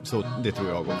 Ja. Så det tror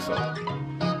jag också.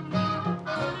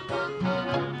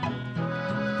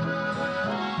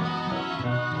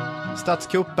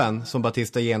 Statskuppen som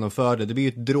Batista genomförde, det blir ju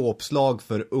ett dråpslag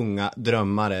för unga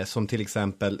drömmare som till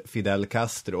exempel Fidel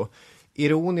Castro.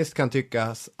 Ironiskt kan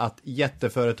tyckas att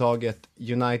jätteföretaget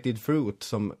United Fruit,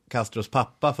 som Castros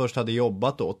pappa först hade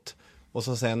jobbat åt och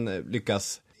så sen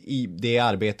lyckas i det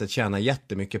arbetet tjäna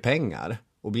jättemycket pengar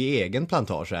och bli egen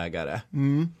plantageägare.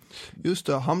 Just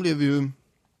det, han blev ju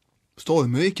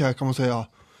stormrik här kan man säga.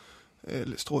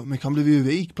 Eller stormrik, han blev ju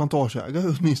rik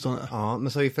plantageägare åtminstone. Ja,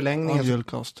 men så i förlängningen Angel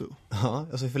Castro. Ja,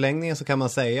 alltså i förlängningen så kan man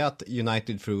säga att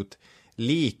United Fruit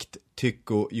likt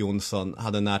Tycho Jonsson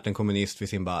hade närt en kommunist vid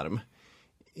sin barm.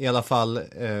 I alla fall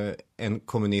en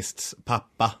kommunists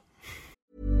pappa.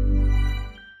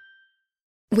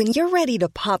 When you're ready to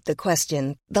pop the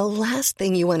question, the last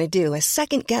thing you want to do is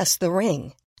second guess the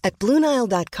ring. At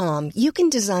BlueNile.com you can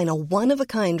design a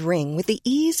one-of-a-kind ring with the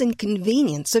ease and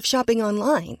convenience of shopping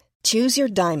online. Choose your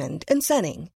diamond and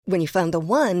setting. When you find the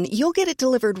one, you'll get it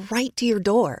delivered right to your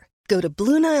door. Go to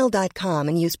BlueNile.com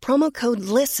and use promo code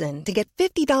LISTEN to get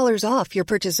 $50 off your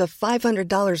purchase of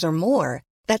 $500 or more.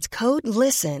 That's code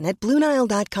LISTEN at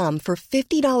BlueNile.com for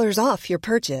 $50 off your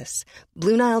purchase.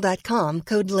 BlueNile.com,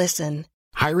 code LISTEN.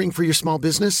 Hiring for your small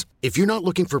business? If you're not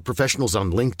looking for professionals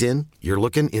on LinkedIn, you're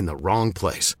looking in the wrong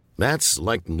place. That's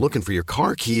like looking for your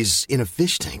car keys in a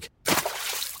fish tank.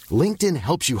 LinkedIn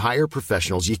helps you hire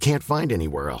professionals you can't find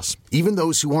anywhere else, even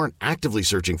those who aren't actively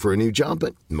searching for a new job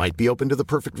but might be open to the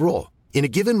perfect role. In a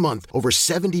given month, over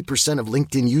 70% of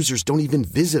LinkedIn users don't even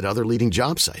visit other leading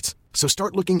job sites. So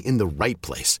start looking in the right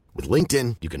place. With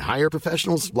LinkedIn, you can hire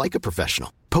professionals like a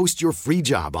professional. Post your free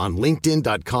job on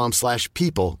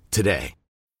linkedin.com/people today.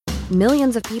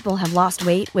 Millions of people have lost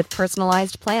weight with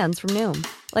personalized plans from Noom.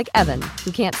 Like Evan,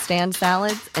 who can't stand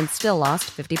salads and still lost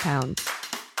 50 pounds.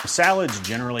 Salads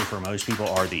generally for most people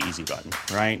are the easy button,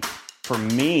 right? For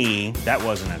me, that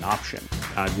wasn't an option.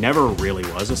 I never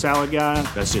really was a salad guy.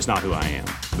 That's just not who I am.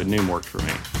 But Noom worked for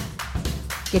me.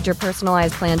 Get your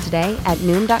personalized plan today at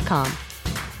Noom.com.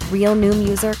 Real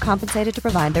Noom user compensated to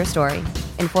provide their story.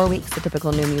 In 4 weeks, the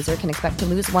typical Noom user can expect to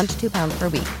lose 1 to 2 pounds per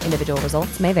week. Individual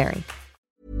results may vary.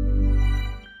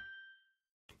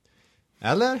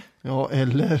 Eller? Ja,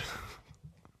 eller.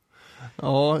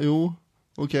 Ja, jo.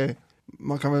 Okej.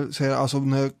 Man kan väl säga, alltså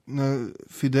när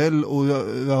Fidel och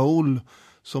Raúl,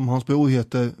 som hans bror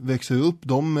heter, växer upp,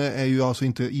 de är ju alltså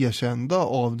inte erkända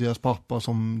av deras pappa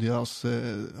som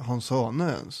hans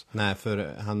söner ens. Nej,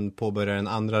 för han påbörjar en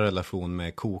andra relation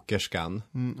med kokerskan.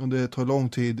 Och det tar lång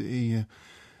tid i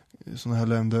sådana här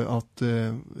länder att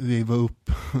riva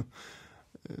upp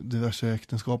diverse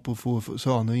äktenskap och få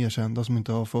söner erkända som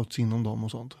inte har fått inom dem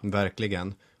och sånt.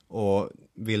 Verkligen. Och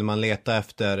vill man leta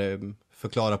efter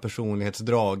förklara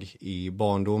personlighetsdrag i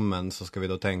barndomen, så ska vi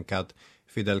då tänka att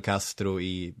Fidel Castro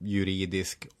i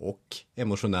juridisk och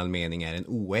emotionell mening är en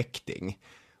oäkting.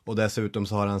 Och dessutom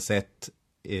så har han sett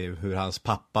hur hans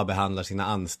pappa behandlar sina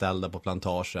anställda på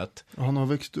plantaget. Han har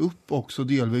växt upp också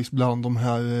delvis bland de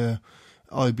här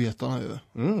arbetarna ju.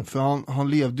 För han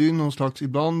levde ju någon slags,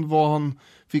 ibland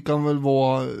fick han väl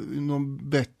vara i någon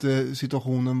bättre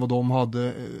situation än vad de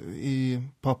hade i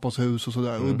pappas hus och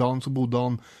sådär. Och ibland så bodde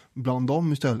han bland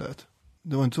dem istället.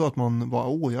 Det var inte så att man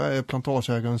var, jag är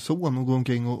plantageägarens son och går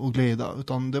omkring och gleda.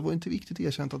 Utan det var inte riktigt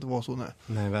erkänt att det var så.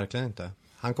 Nej, verkligen inte.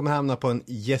 Han kommer hamna på en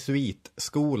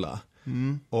jesuitskola.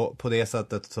 Och på det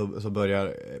sättet så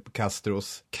börjar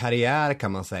Castros karriär,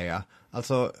 kan man säga.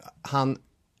 Alltså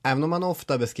även om han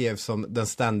ofta beskrevs som den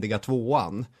ständiga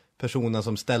tvåan, personen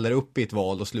som ställer upp i ett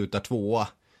val och slutar tvåa,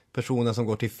 personen som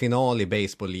går till final i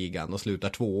baseballligan och slutar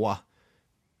tvåa,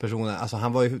 alltså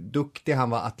han var ju duktig, han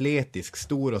var atletisk,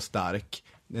 stor och stark,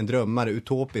 en drömmare,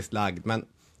 utopiskt lagd, men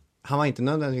han var inte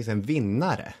nödvändigtvis en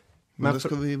vinnare. Men det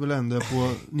ska vi väl ändra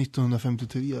på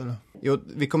 1953 eller? Jo,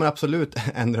 vi kommer absolut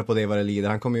ändra på det vad det lider.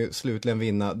 Han kommer ju slutligen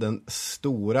vinna den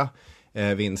stora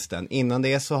vinsten. Innan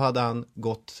det så hade han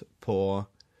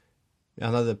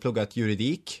han hade pluggat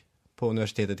juridik på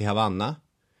universitetet i Havanna,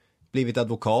 blivit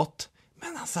advokat,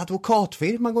 men hans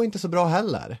advokatfirma går inte så bra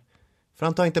heller, för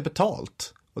han tar inte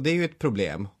betalt, och det är ju ett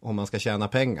problem om man ska tjäna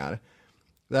pengar.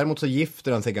 Däremot så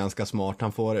gifter han sig ganska smart,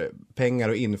 han får pengar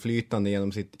och inflytande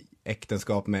genom sitt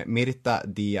äktenskap med Mirta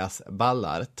Díaz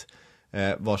Ballart,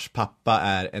 vars pappa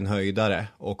är en höjdare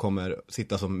och kommer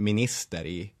sitta som minister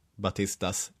i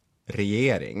Batistas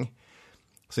regering.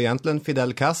 Så egentligen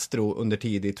Fidel Castro under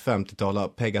tidigt 50-tal har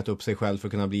peggat upp sig själv för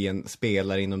att kunna bli en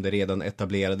spelare inom det redan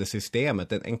etablerade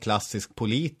systemet, en klassisk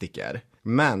politiker.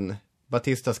 Men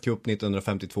Batistas kupp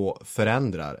 1952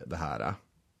 förändrar det här.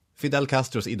 Fidel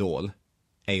Castros idol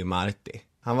är ju Martí.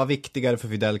 Han var viktigare för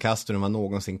Fidel Castro än vad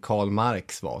någonsin Karl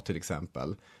Marx var, till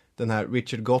exempel. Den här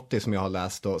Richard Gotti som jag har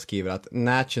läst då skriver att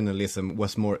nationalism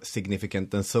was more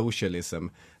significant than socialism.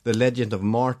 The legend of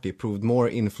Martí proved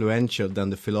more influential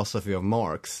than the philosophy of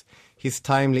Marx. His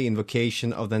timely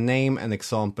invocation of the name and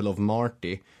example of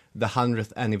Martí, the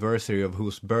 100th anniversary of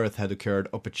whose birth had occurred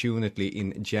opportunely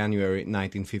in January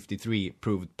 1953,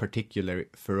 proved particularly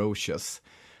ferocious.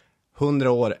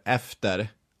 100 år efter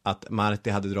att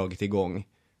Martí hade dragit igång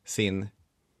sin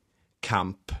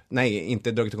kamp,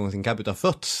 inte dragit igång sin kamp utan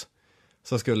fötts,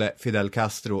 så skulle Fidel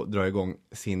Castro dra igång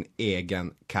sin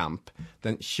egen kamp.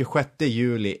 Den 26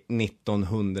 juli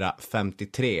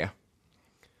 1953.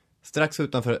 Strax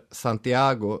utanför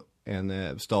Santiago,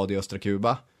 en stad i östra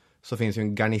Kuba, så finns ju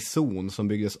en garnison som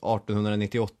byggdes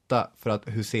 1898 för att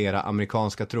husera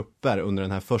amerikanska trupper under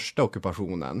den här första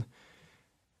ockupationen.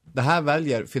 Det här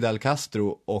väljer Fidel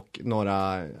Castro och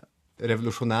några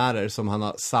revolutionärer som han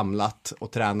har samlat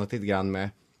och tränat lite grann med.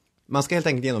 Man ska helt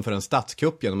enkelt genomföra en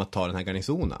statskupp genom att ta den här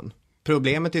garnisonen.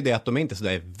 Problemet är det att de är inte så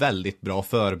där väldigt bra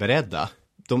förberedda.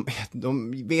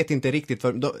 De vet inte riktigt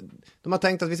de har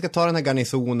tänkt att vi ska ta den här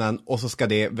garnisonen och så ska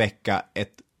det väcka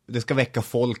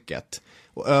folket.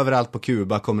 Och överallt på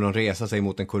Kuba kommer de resa sig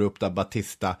mot den korrupta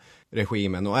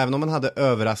Batista-regimen. Och även om man hade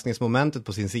överraskningsmomentet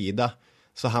på sin sida,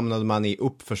 så hamnade man i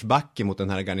uppförsbacke mot den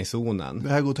här garnisonen. Det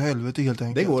här går åt helvete helt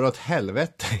enkelt. Det går åt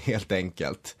helvete helt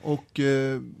enkelt. Och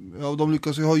de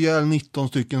lyckas ju ha ihjäl 19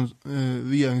 stycken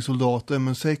regeringssoldater,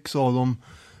 men 6 av dem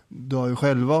dör ju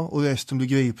själva och resten blir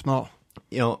gripna.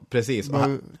 Ja, precis.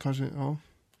 Kanske, ja.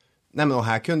 Nej, men och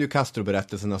här kunde ju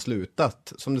Castro-berättelsen ha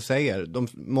slutat. Som du säger,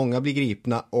 många blir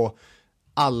gripna och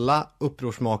alla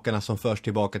upprorsmakarna som förs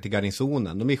tillbaka till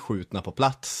garnisonen, de blir skjutna på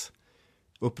plats.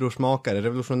 Upprorsmakare,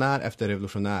 revolutionär efter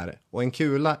revolutionär. Och en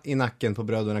kula i nacken på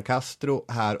bröderna Castro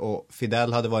här, och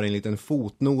Fidel hade varit en liten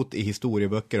fotnot i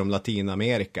historieböcker om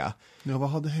Latinamerika. Ja, vad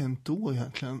hade hänt då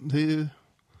egentligen? Det är ju...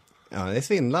 Ja, det är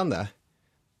svindlande.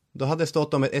 Då hade det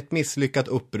stått om ett misslyckat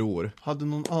uppror. Hade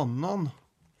någon annan?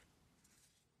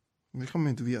 Det kan man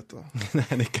inte veta. Nej,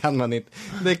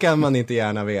 det kan man inte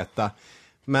gärna veta.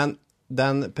 Men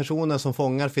den personen som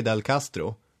fångar Fidel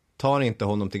Castro tar inte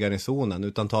honom till garnisonen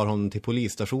utan tar honom till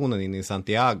polisstationen inne i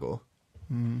Santiago.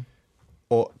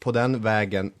 Och på den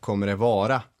vägen kommer det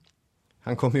vara.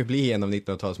 Han kommer ju bli en av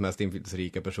 1900-talets mest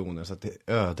inflytelserika personer, så att det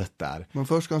är ödet där. Men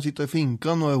först ska han sitta i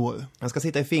finkan några år. Han ska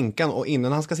sitta i finkan, och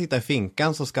innan han ska sitta i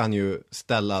finkan så ska han ju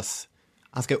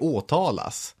han ska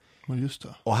åtalas. Ja, just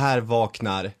det. Och här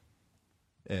vaknar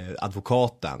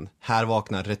advokaten, här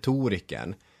vaknar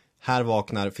retoriken. Här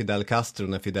vaknar Fidel Castro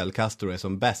när Fidel Castro är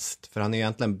som bäst. För han är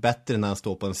egentligen bättre när han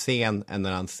står på en scen än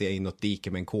när han ser in något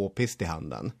dike med en k-pist i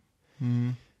handen.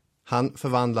 Han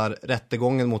förvandlar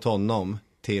rättegången mot honom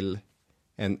till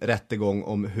en rättegång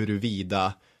om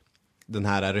huruvida den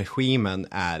här regimen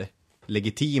är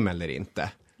legitim eller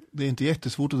inte. Det är inte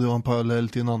jättesvårt att dra en parallell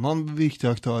till en annan viktig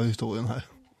aktör i historien här.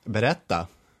 Berätta.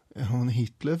 Ja,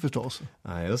 Hitler förstås.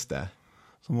 Ja, just det.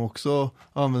 Som också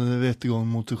använde en rättegång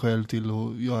mot sig själv till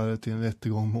att göra det till en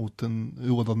rättegång mot den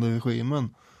rådande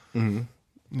regimen.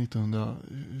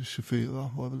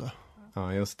 1924 var det väl det.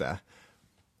 Ja, just det.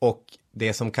 Och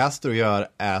det som Castro gör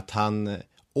är att han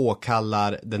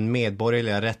åkallar den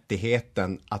medborgerliga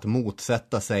rättigheten att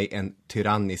motsätta sig en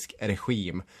tyrannisk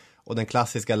regim. Och den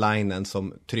klassiska linen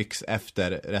som trycks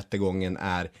efter rättegången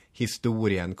är: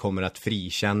 historien kommer att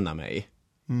frikänna mig.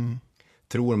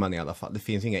 Tror man i alla fall. Det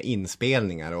finns inga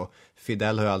inspelningar, och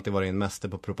Fidel har ju alltid varit en mäster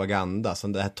på propaganda. Så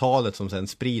det här talet som sen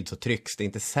sprids och trycks, det är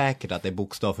inte säkert att det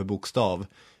bokstav för bokstav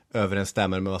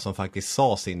överensstämmer med vad som faktiskt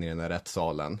sades in i den här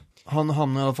rättssalen. Han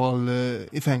hamnar i alla fall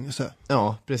i fängelse.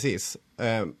 Ja, precis.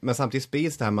 Men samtidigt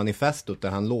sprids det här manifestot där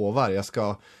han lovar: jag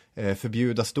ska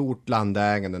förbjuda stort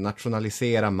landägande,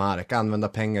 nationalisera mark, använda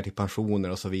pengar till pensioner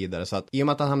och så vidare. Så att i och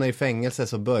med att han hamnar i fängelse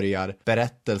så börjar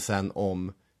berättelsen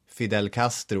om Fidel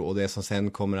Castro och det som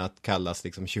sen kommer att kallas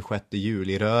liksom 26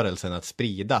 juli-rörelsen att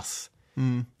spridas.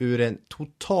 Ur en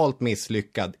totalt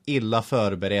misslyckad, illa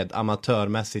förberedd,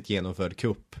 amatörmässigt genomförd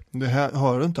kupp. Det här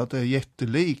hör du inte att det är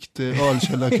jättelikt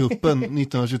Ölkällarkuppen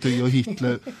 1923 och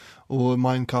Hitler och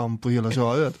Mein Kampf och hela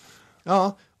köret.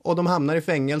 Ja, och de hamnar i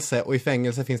fängelse, och i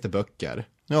fängelse finns det böcker.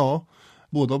 Ja,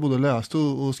 både läste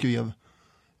och skrev.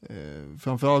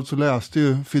 Framförallt så läste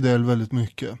ju Fidel väldigt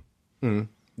mycket.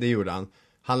 Det gjorde han.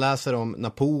 Han läser om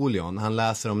Napoleon, han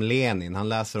läser om Lenin, han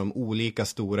läser om olika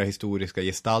stora historiska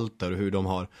gestalter och hur de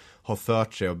har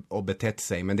fört sig och betett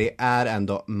sig. Men det är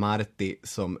ändå Martí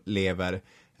som lever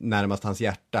närmast hans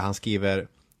hjärta. Han skriver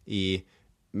i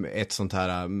ett sånt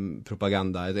här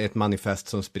propaganda, ett manifest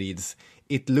som sprids: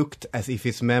 It looked as if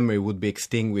his memory would be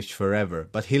extinguished forever.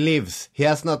 But he lives, he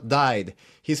has not died.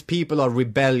 His people are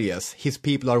rebellious, his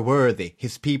people are worthy,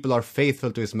 his people are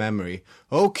faithful to his memory.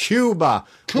 Oh Cuba!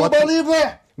 Cuba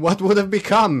libre! What would have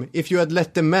become if you had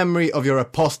let the memory of your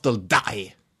apostle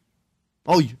die?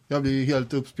 Oj, jag blir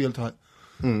helt uppspelt här.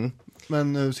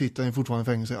 Men nu sitter han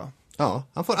fortfarande i fängelse, ja. Ja,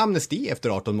 han får amnesti efter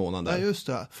 18 månader. Ja, just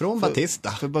det. Från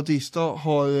Batista. För Batista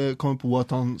har kommit på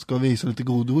att han ska visa lite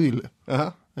goodwill.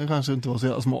 Det kanske inte var så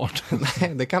jävla smart.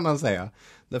 Nej, det kan man säga.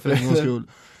 Därför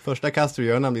första Castro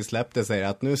gör när han blir släppt det säger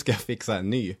att nu ska jag fixa en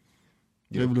ny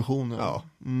revolution. Ja.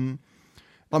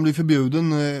 Man blir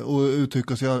förbjuden att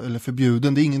uttrycka sig, eller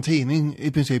förbjuden, det är ingen tidning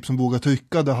i princip som vågar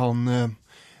trycka det han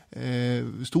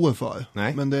står för.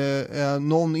 Nej. Men det är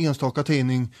någon enstaka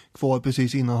tidning kvar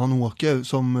precis innan han åker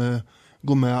som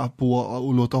går med på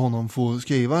att låta honom få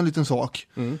skriva en liten sak.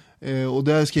 Och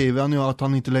där skriver han ju att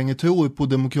han inte längre tror på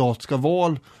demokratiska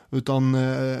val, utan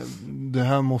det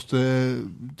här måste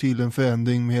till en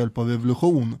förändring med hjälp av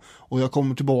revolution. Och jag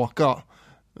kommer tillbaka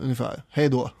ungefär. Hej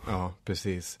då. Ja,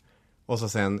 precis. Och så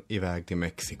sen iväg till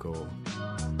Mexiko.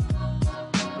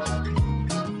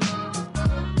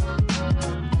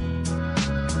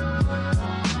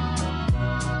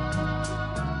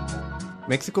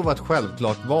 Mexiko var ett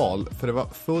självklart val, för det var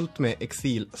fullt med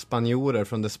exilspanjorer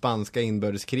från det spanska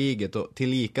inbördeskriget, och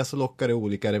tillika så lockade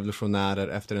olika revolutionärer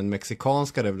efter den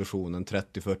mexikanska revolutionen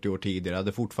 30-40 år tidigare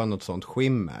hade fortfarande något sånt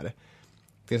skimmer.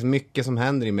 Det finns mycket som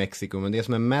händer i Mexiko, men det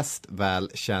som är mest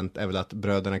välkänt är väl att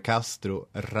bröderna Castro,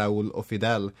 Raúl och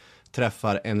Fidel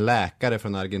träffar en läkare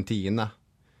från Argentina,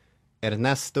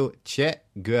 Ernesto Che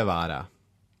Guevara.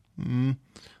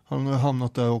 Han har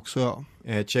hamnat där också, ja.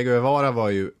 Che Guevara var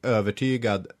ju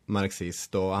övertygad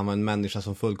marxist, och han var en människa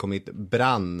som fullkomligt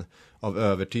brann av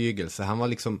övertygelse. Han var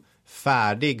liksom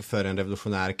färdig för en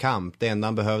revolutionär kamp. Det enda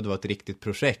han behövde var ett riktigt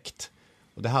projekt,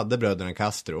 och det hade bröderna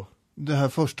Castro. Det här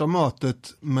första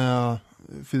mötet med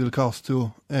Fidel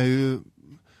Castro är ju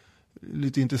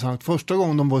lite intressant. Första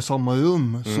gången de var i samma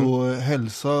rum så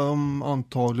hälsade de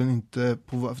antagligen inte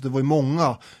på, för det var ju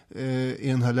många i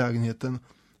den här lägenheten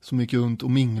som gick runt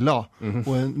och mingla.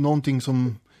 Och någonting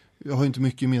som, jag har inte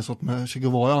mycket gemensamt med Che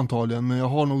Guevara antagligen, men jag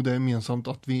har nog det gemensamt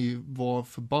att vi var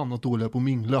förbannat dåliga på att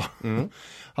mingla.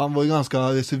 Han var ju ganska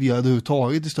reserverad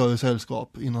överhuvudtaget i större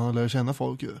sällskap innan han lärde känna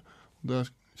folk ju. Där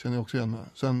känner jag också igen mig.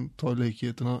 Sen tar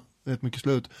likheterna rätt mycket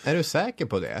slut. Är du säker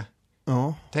på det?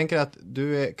 Ja. Tänker att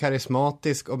du är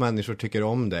karismatisk och människor tycker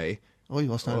om dig. Oj,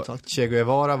 vad snällt sagt. Che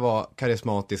Guevara var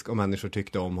karismatisk och människor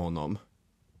tyckte om honom.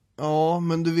 Ja,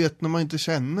 men du vet när man inte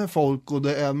känner folk och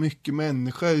det är mycket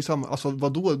människor i samma... Alltså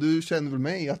vadå, du känner väl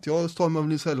mig? Att jag stormar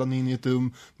väl sällan in i ett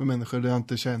rum med människor där jag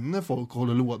inte känner folk och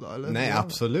håller låda, eller? Nej,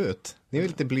 absolut. Ni är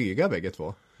väl lite blyga bägge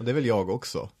två. Och det är väl jag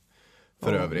också.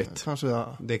 För övrigt. Kanske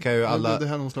ja. Det kan ju alla... Det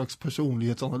här är någon slags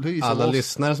personlighetsanalys. Alla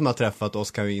lyssnare som har träffat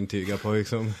oss kan ju intyga på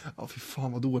liksom... Ja, fy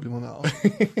fan vad dålig man är.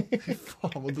 Fy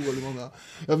fan vad dålig man är.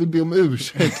 Jag vill be om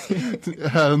ursäkt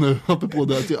här nu, uppe på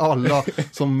det till alla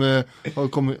som har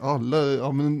kommit,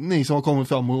 ja men ni som har kommit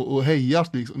fram och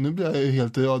hejat liksom. Nu blir jag ju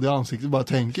helt röd i ansiktet, bara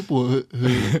tänker på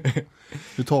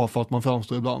hur tafatt man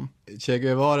framstår ibland. Che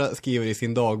Guevara skriver i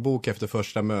sin dagbok efter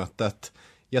första mötet: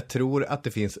 jag tror att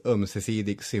det finns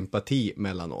ömsesidig sympati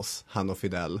mellan oss, han och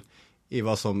Fidel, i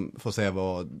vad som får säga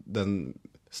var den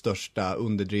största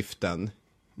underdriften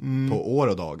på år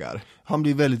och dagar. Han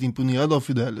blir väldigt imponerad av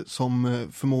Fidel som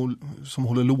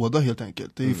håller låda helt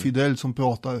enkelt. Det är Fidel som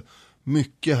pratar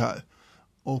mycket här.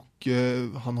 Och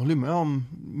han håller med om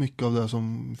mycket av det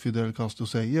som Fidel Castro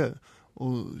säger.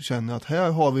 Och känner att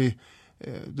här har vi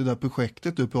det där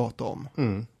projektet du pratar om.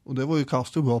 Och det var ju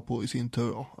Castro bra på i sin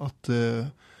tur. Att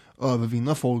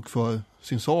övervinna folk för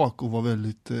sin sak och vara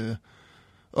väldigt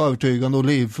övertygande och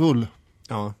livfull.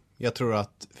 Ja, jag tror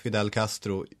att Fidel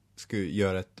Castro skulle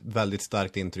göra ett väldigt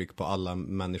starkt intryck på alla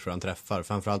människor han träffar.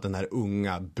 Framförallt den här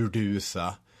unga,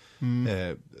 burdusa,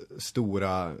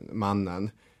 stora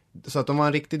mannen. Så att de var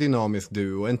en riktigt dynamisk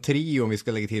duo. En trio om vi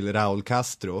ska lägga till Raúl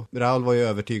Castro. Raúl var ju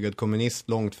övertygad kommunist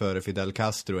långt före Fidel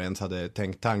Castro ens hade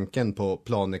tänkt tanken på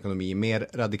planekonomi. Mer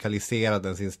radikaliserad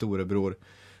än sin storebror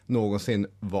någonsin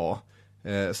var.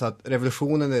 Så att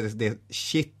revolutionen är det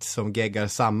shit som geggar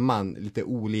samman lite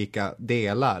olika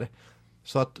delar.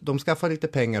 Så att de skaffar lite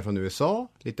pengar från USA,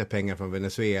 lite pengar från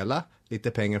Venezuela,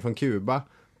 lite pengar från Kuba.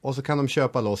 Och så kan de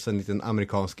köpa loss en liten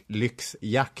amerikansk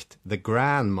lyxjakt, The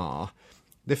Grandma.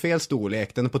 Det är fel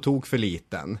storlek, den är på tok för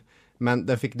liten. Men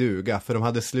den fick duga för de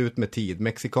hade slut med tid.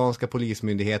 Mexikanska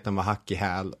polismyndigheten var hack i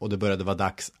häl och det började vara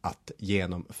dags att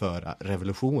genomföra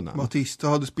revolutionen. Batista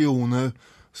hade spioner,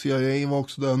 CIA var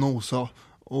också där och nosa.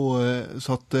 Och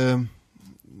så att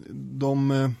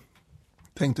de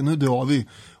tänkte nu drar vi.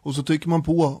 Och så trycker man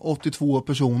på 82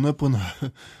 personer på den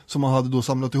här, som man hade då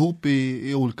samlat ihop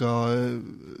i olika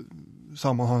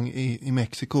sammanhang i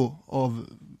Mexiko av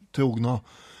trogna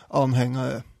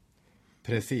anhängare.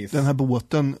 Precis. Den här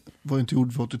båten var inte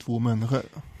gjord för 82 människor.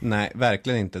 Nej,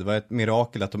 verkligen inte. Det var ett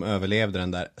mirakel att de överlevde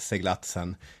den där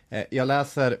seglatsen. Jag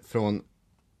läser från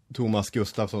Thomas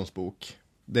Gustafssons bok.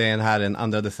 Det är här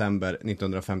den 2 december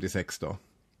 1956 då.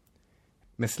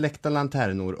 Med släckta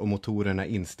lanternor och motorerna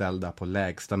inställda på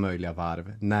lägsta möjliga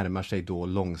varv närmar sig då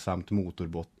långsamt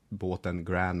motorbåten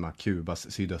Grandma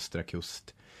Kubas sydöstra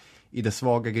kust. I det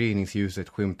svaga gryningsljuset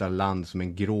skymtar land som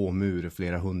en grå mur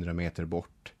flera 100 meter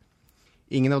bort.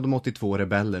 Ingen av de 82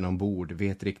 rebellerna ombord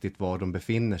vet riktigt var de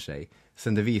befinner sig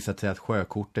sedan det visat sig att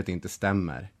sjökortet inte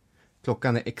stämmer.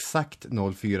 Klockan är exakt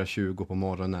 04.20 på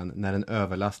morgonen när den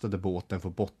överlastade båten får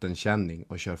bottenkänning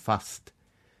och kör fast.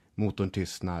 Motorn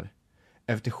tystnar.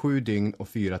 Efter 7 dygn och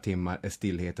 4 timmar är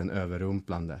stillheten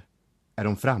överrumplande. Är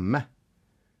de framme?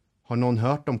 Har någon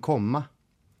hört dem komma?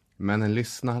 Männen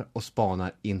lyssnar och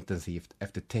spanar intensivt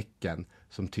efter tecken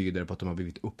som tyder på att de har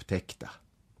blivit upptäckta.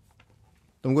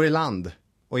 De går i land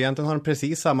och egentligen har de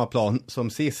precis samma plan som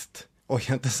sist. Och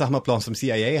inte samma plan som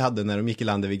CIA hade när de gick i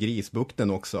land vid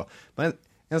Grisbukten också. Men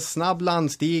en snabb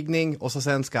landstigning och så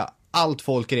sen ska allt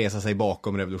folk resa sig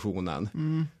bakom revolutionen.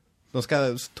 De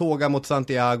ska tåga mot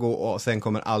Santiago och sen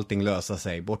kommer allting lösa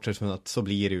sig. Bortsett från att så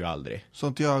blir det ju aldrig.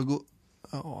 Santiago,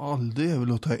 aldrig är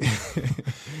väl att ta i.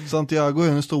 Santiago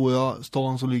är den stora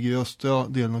stan som ligger i östra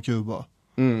delen av Kuba.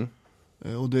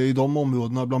 Och det är i de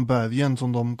områdena bland bergen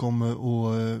som de kommer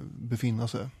att befinna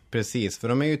sig. Precis, för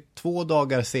de är ju 2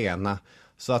 dagar sena.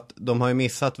 Så att de har ju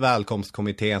missat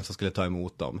välkomstkommittén som skulle ta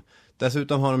emot dem.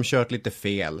 Dessutom har de kört lite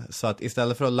fel. Så att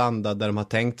istället för att landa där de har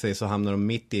tänkt sig så hamnar de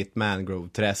mitt i ett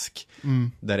mangrove-träsk.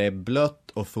 Där det är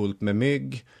blött och fullt med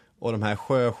mygg. Och de här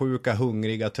sjösjuka,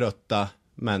 hungriga, trötta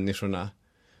människorna.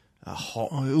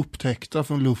 Jaha. Upptäckta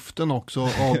från luften också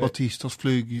av Batistas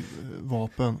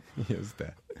flygvapen. Just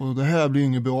det. Och det här blir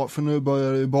inget bra, för nu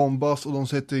börjar det bombas och de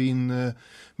sätter in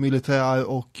militär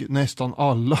och nästan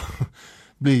alla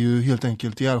blir ju helt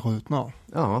enkelt ihjälskjutna.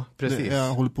 Ja, precis. Det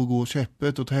håller på att gå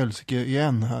käppet åt helsike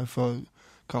igen här för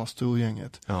Castro och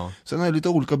gänget. Ja. Sen är det lite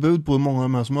olika bud på hur många av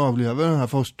de här som överlever den här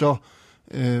första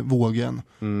vågen.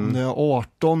 Om det är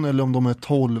 18 eller om de är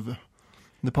 12.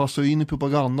 Det passar in i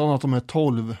propagandan att de är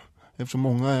 12. Eftersom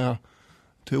många är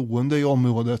troende i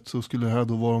området så skulle det här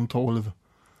då vara de 12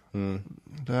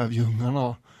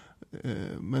 rävjungarna.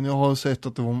 Men jag har sett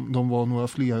att de var några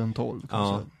fler än 12.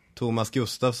 Ja, Thomas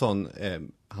Gustafsson,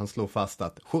 han slår fast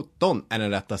att 17 är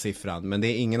den rätta siffran. Men det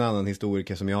är ingen annan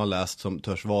historiker som jag har läst som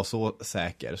törs vara så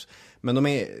säker. Men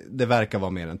det verkar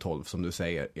vara mer än 12 som du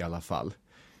säger i alla fall.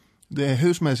 Det är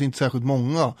hur som helst inte särskilt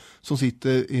många som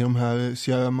sitter i de här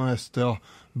Sierra Maestra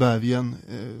bergen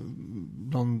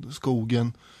bland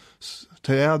skogen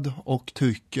träd och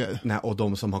trycker. Nej, och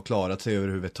de som har klarat sig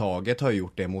överhuvudtaget har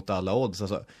gjort det mot alla odds.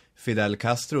 Alltså, Fidel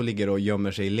Castro ligger och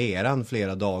gömmer sig i leran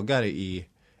flera dagar i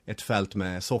ett fält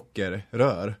med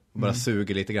sockerrör. Och bara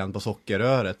suger lite grann på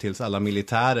sockerröret tills alla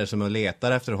militärer som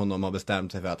letar efter honom har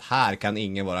bestämt sig för att här kan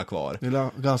ingen vara kvar. Det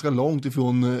är ganska långt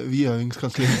ifrån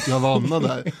regeringskansliet i Havanna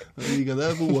där. Ligga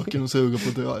där på åken och suga på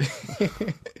ett rör.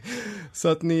 Så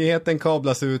att nyheten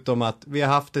kablas ut om att vi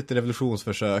har haft ett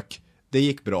revolutionsförsök. Det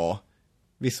gick bra.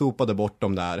 Vi sopade bort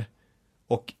dem där.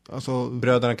 Och alltså,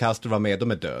 bröderna Castro var med,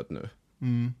 de är död nu.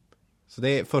 Så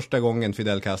det är första gången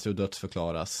Fidel Castro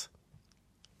dödsförklaras.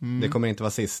 Det kommer inte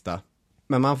vara sista.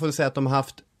 Men man får säga att de har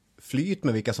haft flyt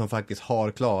med vilka som faktiskt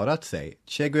har klarat sig.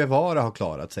 Che Guevara har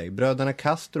klarat sig. Bröderna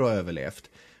Castro har överlevt.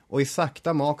 Och i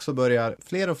sakta mak så börjar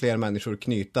fler och fler människor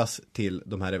knytas till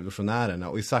de här revolutionärerna.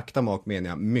 Och i sakta mak menar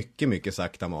jag mycket, mycket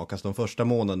sakta mak. Alltså de första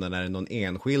månaderna är det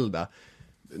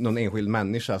någon enskild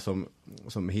människa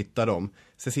som hittar dem.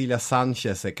 Cecilia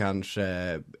Sanchez är kanske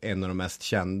en av de mest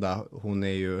kända. Hon är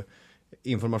ju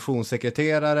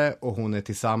informationssekreterare och hon är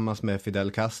tillsammans med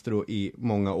Fidel Castro i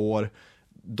många år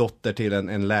dotter till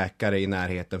en läkare i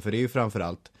närheten. För det är ju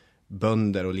framförallt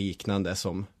bönder och liknande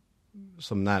som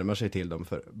närmar sig till dem.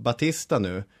 För Batista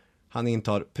nu, han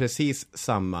intar precis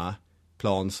samma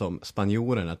plan som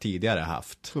spanjorerna tidigare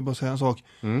haft. Ska jag bara säga en sak?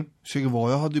 Che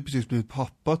Guevara hade ju precis blivit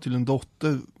pappa till en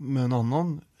dotter med en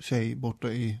annan tjej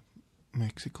borta i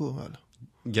Mexiko väl?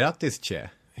 Grattis Che!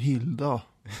 Hilda.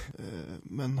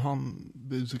 Men han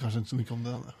brydde sig kanske inte så mycket om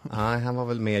det. Nej, han var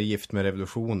väl mer gift med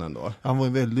revolutionen då. Han var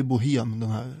ju väldigt bohem den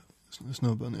här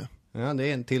snubben ju. Ja, det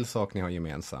är en till sak ni har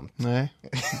gemensamt. Nej.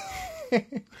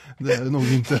 Det är det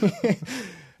nog inte.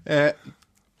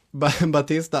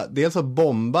 Batista, dels så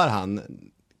bombar han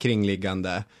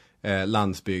kringliggande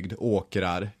landsbygd,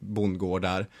 åkrar,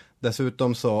 bondgårdar.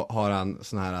 Dessutom så har han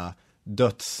såna här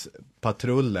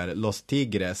dödspatruller, Los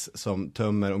Tigres, som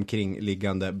tömmer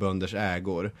omkringliggande bönders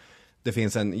ägor. Det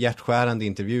finns en hjärtskärande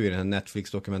intervju i den här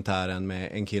Netflix-dokumentären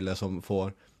med en kille som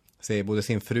får se både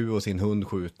sin fru och sin hund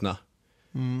skjutna.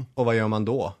 Och vad gör man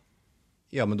då?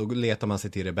 Ja, men då letar man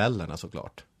sig till rebellerna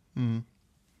såklart.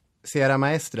 Sierra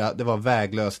Maestra, det var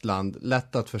väglöst land,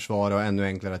 lätt att försvara och ännu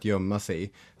enklare att gömma sig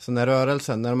i. Så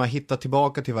när de har hittat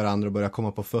tillbaka till varandra och börjar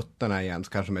komma på fötterna igen, så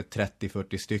kanske med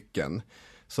 30-40 stycken.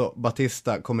 Så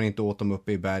Batista kommer inte åt dem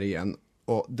uppe i bergen.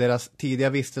 Och deras tidiga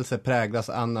vistelse präglas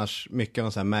annars mycket av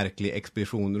en sån här märklig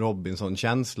expedition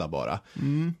Robinson-känsla bara.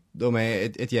 De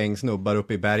är ett gäng snubbar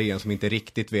uppe i bergen som inte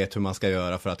riktigt vet hur man ska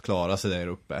göra för att klara sig där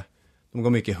uppe. De går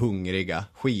mycket hungriga,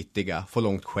 skitiga, får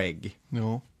långt skägg.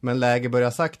 Ja. Men läger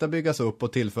börjar sakta byggas upp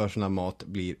och tillförseln av mat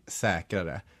blir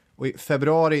säkrare. Och i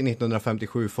februari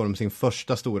 1957 får de sin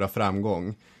första stora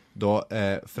framgång. Då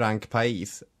Frank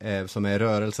Pais, som är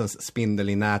rörelsens spindel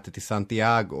i nätet i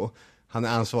Santiago. Han är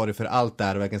ansvarig för allt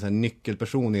där, verkligen en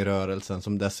nyckelperson i rörelsen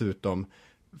som dessutom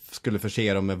skulle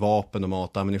förse dem med vapen och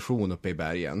mat och ammunition uppe i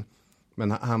bergen.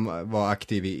 Men han var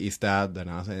aktiv i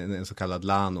städerna, en så kallad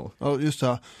Lano. Ja, just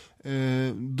det.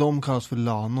 De kallas för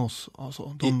Lanos.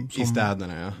 Alltså, I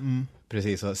städerna, ja.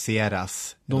 Precis, och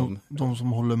Sierras. De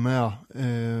som håller med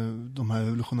de här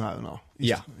revolutionärerna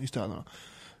i städerna.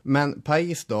 Men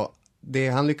Pais då, det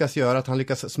han lyckas göra att han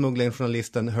lyckas smuggla in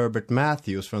journalisten Herbert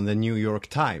Matthews från The New York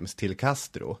Times till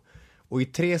Castro. Och i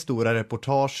 3 stora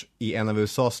reportage i en av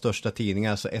USAs största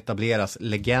tidningar så etableras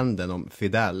legenden om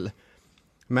Fidel.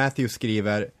 Matthews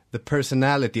skriver: "The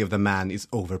personality of the man is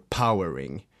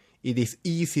overpowering. It is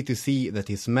easy to see that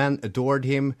his men adored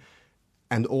him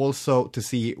and also to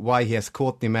see why he has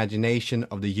caught the imagination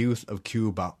of the youth of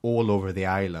Cuba all over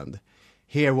the island.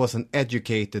 Here was an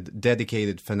educated,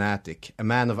 dedicated fanatic, a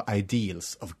man of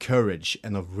ideals, of courage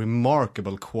and of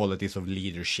remarkable qualities of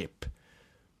leadership."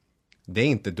 Det är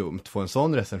inte dumt att få en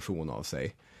sån recension av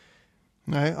sig.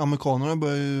 Nej, amerikanerna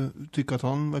börjar ju tycka att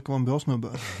han verkar vara en bra snubbe.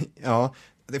 Ja,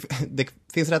 det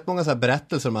finns rätt många så här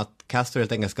berättelser om att Castro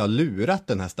helt enkelt ska ha lurat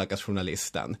den här stackars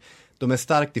journalisten. De är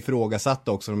starkt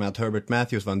ifrågasatta också med att Herbert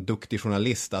Matthews var en duktig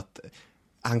journalist, att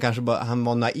han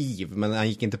var naiv, men han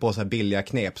gick inte på så här billiga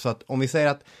knep. Så att om vi säger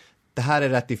att det här är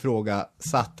rätt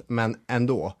ifrågasatt, men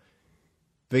ändå.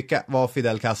 Vilka var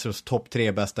Fidel Castros topp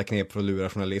 3 bästa knep för att lura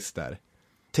journalister?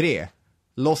 3.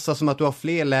 Låtsas som att du har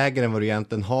fler läger än vad du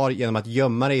egentligen har genom att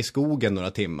gömma dig i skogen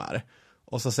några timmar.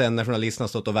 Och så sen när journalisterna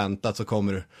stått och väntat så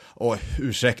kommer du: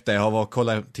 ursäkta, jag har varit och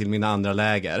kollat till mina andra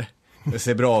läger. Det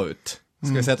ser bra ut.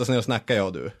 Ska vi sätta oss ner och snacka, jag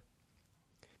och du?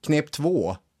 Knep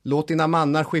 2. Låt dina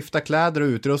mannar skifta kläder och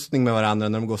utrustning med varandra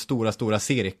när de går stora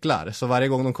cirklar. Så varje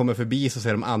gång de kommer förbi så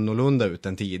ser de annorlunda ut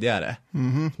än tidigare.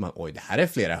 Det här är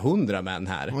flera 100 män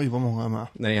här. Oj, vad många är med.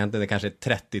 När egentligen det kanske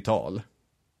är 30-tal.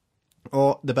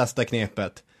 Och det bästa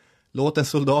knepet: låt en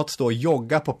soldat stå och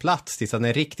jogga på plats tills han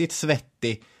är riktigt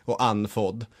svettig och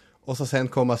anfodd. Och så sen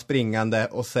komma springande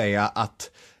och säga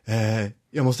att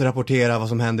jag måste rapportera vad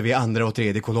som händer vid 2:a och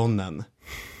 3:e kolonnen.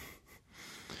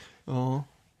 Ja.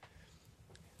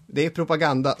 Det är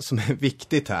propaganda som är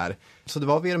viktigt här. Så det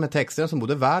var vid de här texterna som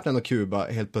både världen och Kuba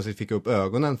helt plötsligt fick upp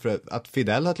ögonen för att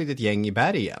Fidel har ett litet gäng i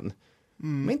bergen.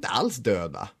 Men inte alls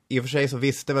döda. I och för sig så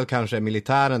visste väl kanske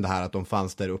militären det här, att de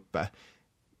fanns där uppe.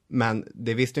 Men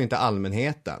det visste ju inte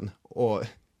allmänheten. Och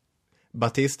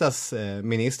Batistas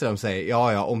ministrar säger,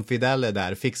 ja, om Fidel är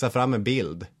där, fixa fram en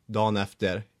bild dagen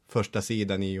efter första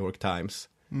sidan i New York Times.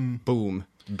 Boom,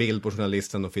 bild på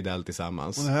journalisten och Fidel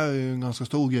tillsammans. Och det här är ju en ganska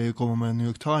stor grej att komma med New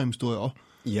York Times då, ja.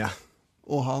 Ja.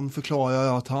 Och han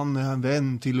förklarar att han är en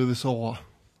vän till USA.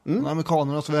 En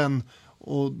amerikanernas vän.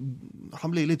 Och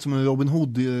han blir lite som en Robin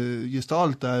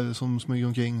Hood-gestalt där som smyger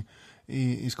omkring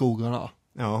i skogarna.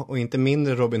 Ja, och inte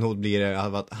mindre Robin Hood blir det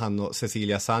av att han och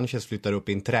Cecilia Sanchez flyttar upp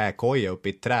i en träkoja upp i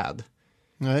ett träd.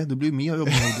 Nej, det blir mer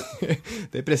Robin Hood.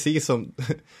 Det är precis som...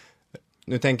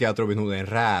 Nu tänker jag att Robin Hood är en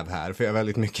räv här, för jag är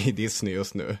väldigt mycket i Disney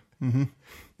just nu.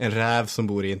 En räv som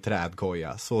bor i en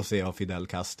trädkoja. Så ser jag Fidel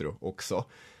Castro också.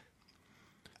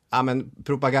 Ja, men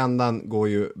propagandan går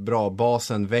ju bra.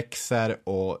 Basen växer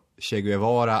och Che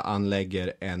Guevara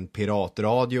anlägger en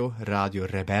piratradio, Radio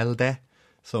Rebelde,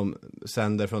 som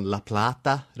sänder från La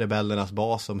Plata, rebellernas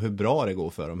bas, om hur bra det går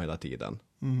för dem hela tiden.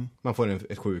 Man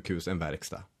får ett sjukhus, en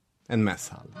verkstad, en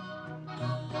mässhall.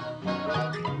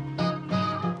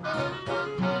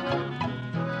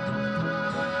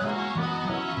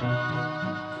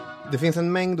 Det finns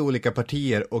en mängd olika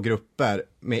partier och grupper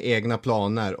med egna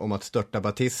planer om att störta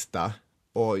Batista.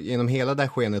 Och genom hela det här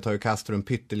skenet har ju Castro en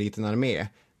pytteliten armé.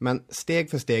 Men steg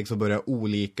för steg så börjar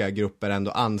olika grupper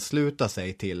ändå ansluta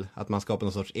sig till att man skapar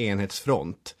någon sorts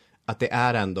enhetsfront. Att det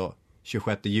är ändå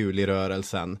 26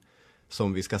 juli-rörelsen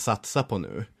som vi ska satsa på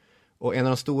nu. Och en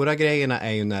av de stora grejerna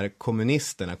är ju när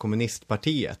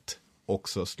kommunistpartiet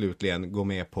också slutligen går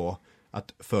med på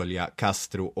att följa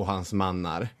Castro och hans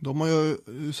mannar. De har ju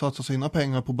satsat sina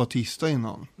pengar på Batista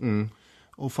innan.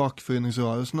 Och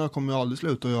fackföreningsrörelserna kommer ju aldrig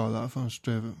sluta att göra det här förrän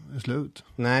det är slut.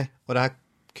 Nej, och det här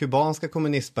kubanska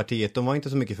kommunistpartiet, de var inte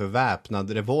så mycket för väpnad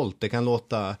revolt. Det kan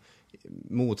låta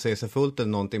motsägelsefullt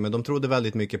eller någonting, men de trodde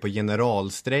väldigt mycket på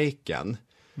generalstrejken.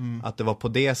 Att det var på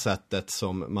det sättet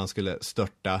som man skulle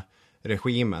störta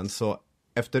regimen. Så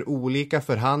efter olika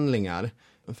förhandlingar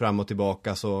fram och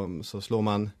tillbaka så slår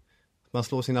man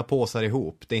slår sina påsar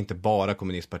ihop. Det är inte bara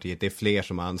kommunistpartiet, det är fler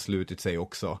som har anslutit sig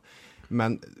också.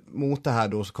 Men mot det här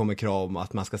då så kommer krav om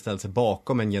att man ska ställa sig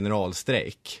bakom en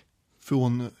generalstrejk.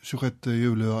 Från 26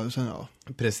 juli-rörelsen, ja.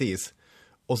 Precis.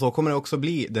 Och så kommer det också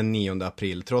bli den 9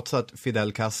 april, trots att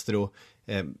Fidel Castro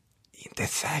inte är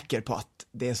säker på att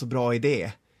det är så bra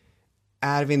idé.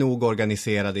 Är vi nog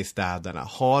organiserade i städerna?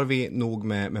 Har vi nog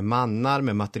med mannar,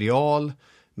 med material,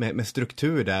 med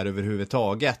struktur där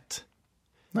överhuvudtaget?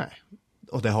 Nej.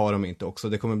 Och det har de inte också.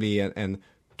 Det kommer bli en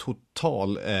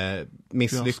total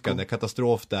misslyckande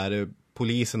katastrof där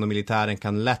polisen och militären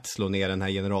kan lätt slå ner den här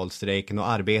generalstrejken och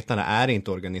arbetarna är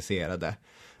inte organiserade.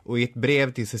 Och i ett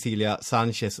brev till Cecilia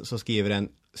Sanchez så skriver en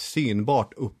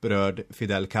synbart upprörd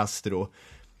Fidel Castro: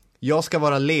 jag ska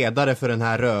vara ledare för den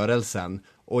här rörelsen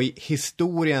och i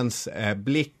historiens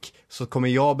blick så kommer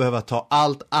jag behöva ta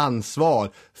allt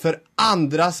ansvar för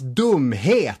andras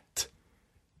dumhet.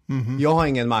 Jag har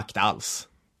ingen makt alls,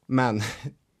 men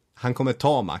han kommer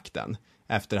ta makten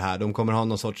efter det här. De kommer ha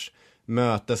någon sorts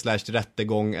möte /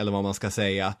 rättegång eller vad man ska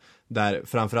säga, där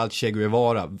framförallt Che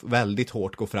Guevara väldigt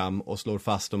hårt går fram och slår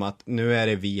fast om att nu är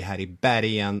det vi här i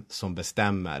bergen som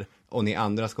bestämmer och ni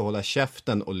andra ska hålla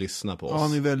käften och lyssna på oss. Ja,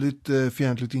 han är väldigt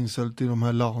fientligt inställd till de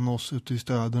här Llanos ute i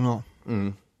städerna.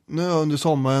 Nu under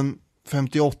sommaren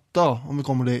 58, om vi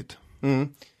kommer dit.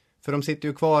 För de sitter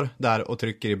ju kvar där och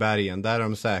trycker i bergen. Där är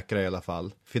de säkra i alla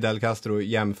fall. Fidel Castro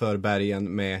jämför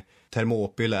bergen med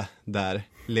Thermopyle där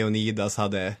Leonidas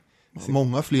hade...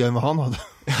 Många fler än vad han hade.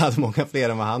 Många fler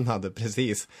än vad han hade,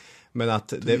 precis. Men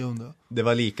att det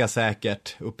var lika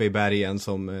säkert uppe i bergen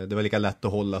som... Det var lika lätt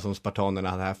att hålla som spartanerna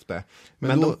hade haft det.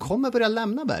 Men de kommer börja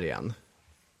lämna bergen.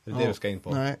 Det är det du ska in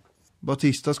på. Nej.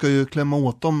 Batista ska ju klämma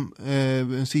åt dem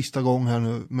en sista gång här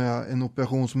nu med en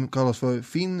operation som kallas för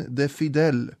Fin de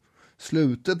Fidel.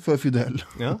 Slutet för Fidel,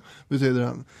 betyder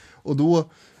den. Och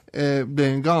då blir det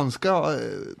en ganska,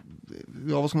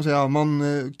 vad ska man säga, man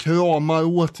kramar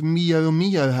åt mer och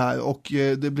mer här och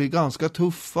det blir ganska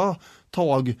tuffa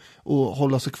tag att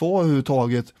hålla sig kvar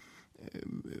överhuvudtaget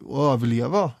och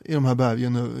överleva i de här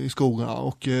bergen i skogarna.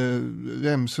 Och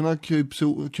remsorna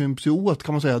krymps åt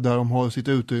kan man säga där de har sitt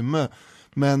utrymme.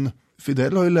 Men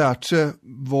Fidel har ju lärt sig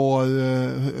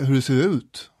hur det ser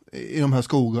ut i de här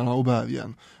skogarna och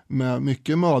bergen med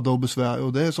mycket möda och besvär,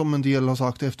 och det är som en del har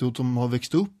sagt efteråt som har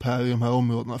växt upp här i de här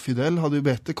områdena. Fidel hade ju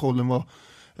bättre koll än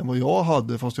vad jag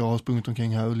hade, fast jag har sprungit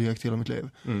omkring här och lekt hela mitt liv.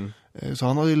 Så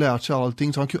han har ju lärt sig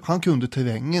allting, så han kunde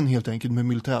terrängen helt enkelt med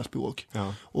militärspråk.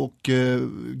 Och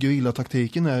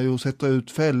gerillataktiken är ju att sätta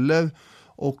ut fällor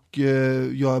och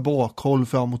göra bakhåll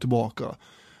fram och tillbaka.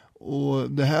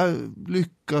 Och det här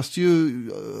lyckas ju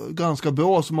ganska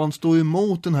bra, så man står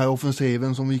emot den här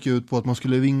offensiven som gick ut på att man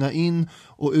skulle ringa in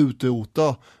och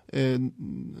utrota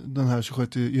den här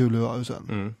 26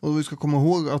 juli-rörelsen. Och vi ska komma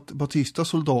ihåg att Batistas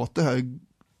soldater här är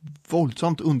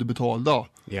våldsamt underbetalda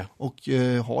och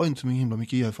har inte så himla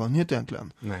mycket erfarenhet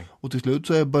egentligen. Och till slut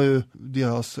så ebbar ju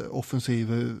deras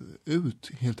offensiver ut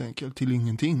helt enkelt till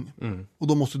ingenting. Och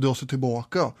de måste dra sig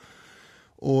tillbaka.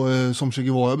 Och som Che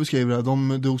Guevara beskriver det,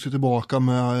 de drog sig tillbaka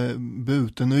med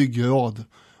bruten ryggrad.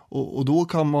 Och då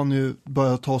kan man ju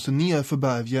börja ta sig ner för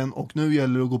bergen och nu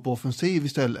gäller det att gå på offensiv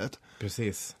istället.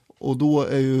 Precis. Och då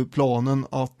är ju planen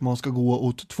att man ska gå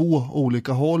åt 2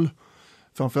 olika håll.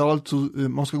 Framförallt så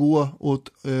man ska gå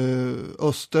åt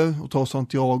öster och ta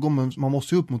Santiago, men man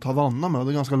måste ju upp mot Havanna med,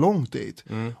 det är ganska långt dit.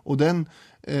 Och den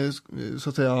så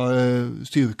att säga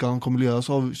styrkan kommer ledas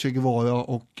av Che Guevara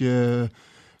och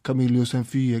Camilo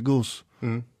Cienfuegos.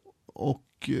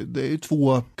 Och det är ju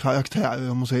 2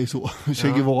 karaktärer om man säger så. Che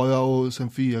Guevara och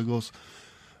Cienfuegos.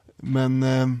 Men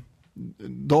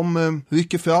de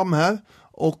rycker fram här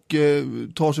och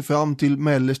tar sig fram till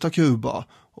mellersta Kuba.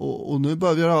 Och nu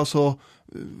börjar alltså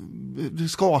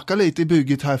skaka lite i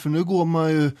bygget här, för nu går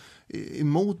man ju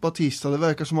emot Batista. Det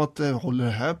verkar som att håller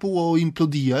det här på att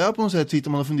implodera på något sätt, sitter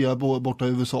man och funderar på borta i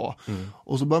USA.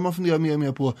 Och så börjar man fundera mer och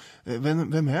mer på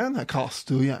vem är den här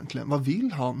Castro egentligen? Vad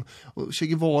vill han? Och Che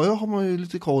Guevara har man ju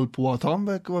lite koll på att han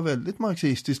verkar vara väldigt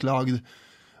marxistiskt lagd.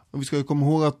 Och vi ska ju komma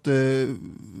ihåg att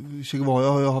Che Guevara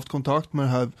har ju haft kontakt med det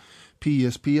här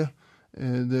PSP,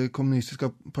 det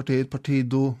kommunistiska partiet,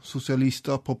 Partido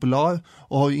Socialista Popular,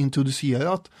 och har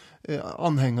introducerat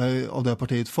anhängare av det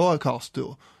partiet för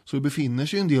Castro. Så det befinner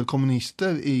sig en del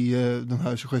kommunister i den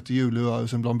här 26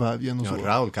 juli-rörelsen bland bergen och så.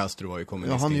 Raúl Castro var ju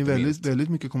kommunist. Ja, han är ju väldigt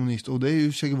mycket kommunist, och det är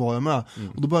ju Che Guevara med.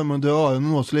 Och då börjar man dra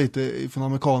öronen åt sig lite från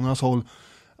amerikanernas håll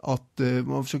att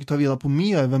man försöker ta reda på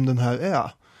mer vem den här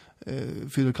är.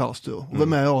 Fidel Castro. Och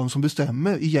vem är de som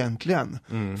bestämmer egentligen?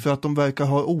 För att de verkar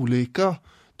ha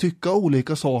tycka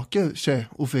olika saker, Che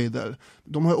och Fidel.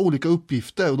 De har olika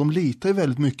uppgifter och de litar ju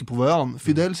väldigt mycket på varandra.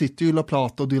 Fidel sitter ju i La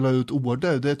Plata och delar ut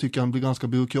order. Det tycker han blir ganska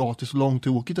byråkratiskt och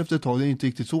långtråkigt efter ett tag. Det är inte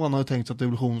riktigt så han har tänkt sig att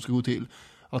revolutionen ska gå till.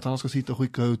 Att han ska sitta och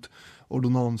skicka ut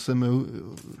ordonnanser med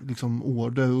liksom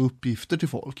order och uppgifter till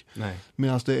folk.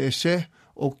 Medan det är Che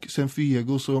och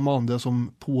Cienfuegos och de andra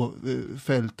som på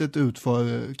fältet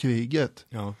utför kriget.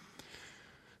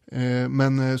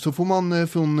 Men så får man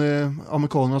från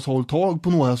amerikanernas håll tag på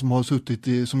några som har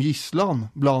suttit som gisslan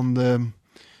bland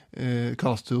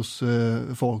Castros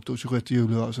folk då, 26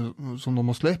 juli, alltså, som de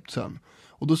har släppt sen.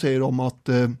 Och då säger de att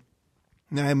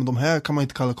nej, men de här kan man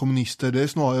inte kalla kommunister, det är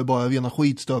snarare bara rena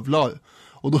skitstövlar.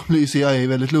 Och då blir CIA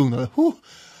väldigt lugnare.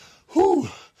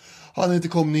 Han är inte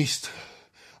kommunist,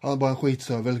 han är bara en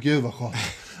skitstövel, gud vad skönt.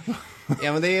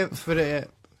 Ja, men det är för det,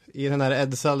 i den här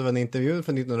Ed Sullivan-intervjun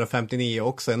från 1959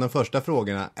 också, en av de första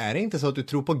frågorna, är det inte så att du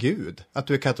tror på Gud? Att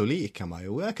du är katolik? Han bara,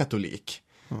 jo, jag är katolik.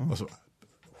 Och så,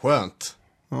 skönt.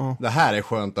 Det här är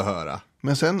skönt att höra.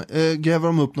 Men sen gräver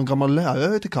de upp någon gammal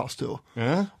lärare till Castro.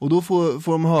 Och då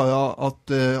får de höra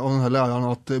att, av den här läraren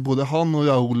att både han och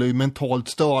Raúl är mentalt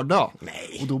störda.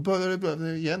 Nej. Och då börjar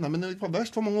det igen. Men det var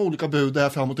värst för många olika bud där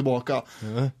fram och tillbaka.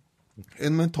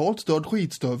 En mentalt störd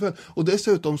skitstövel. Och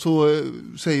dessutom så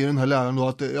säger den här läraren då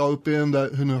att uppe i den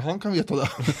där, hur nu han kan veta det.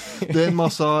 Det är en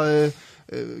massa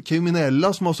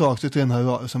kriminella som har sökt sig till den här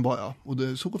rörelsen bara. Och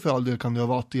det, så för all del kan det ha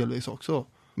varit delvis också.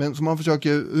 Men så man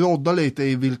försöker rodda lite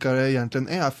i vilka det egentligen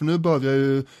är. För nu börjar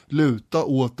ju luta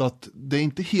åt att det är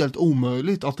inte helt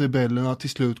omöjligt att rebellerna till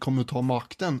slut kommer att ta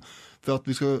makten. För att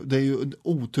det är ju en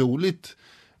otroligt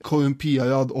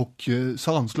korrumperad och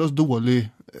sanslöst dålig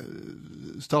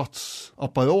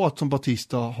statsapparat som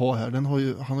Batista har här.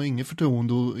 Han har ingen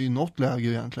förtroende i något läge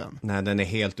egentligen. Nej, den är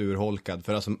helt urholkad.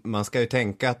 För alltså, man ska ju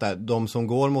tänka att de som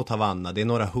går mot Havanna, det är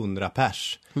några 100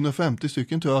 pers. 150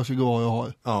 stycken tror jag Che Guevara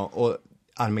har. Ja, och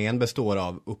armén består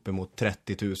av uppemot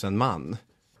 30 000 man.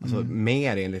 Alltså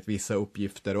mer enligt vissa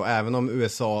uppgifter. Och även om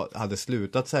USA hade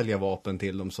slutat sälja vapen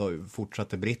till dem så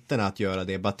fortsatte britterna att göra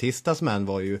det. Batistas män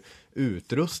var ju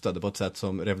utrustade på ett sätt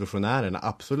som revolutionärerna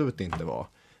absolut inte var.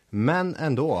 Men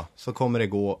ändå så kommer det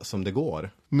gå som det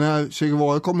går. När Che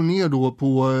Guevara kommer ner då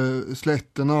på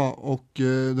slätterna och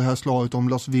det här slaget om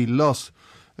Las Villas,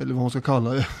 eller vad man ska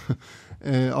kalla det,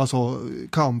 alltså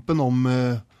kampen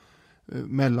om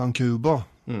mellan Kuba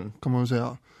kan man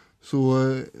säga, så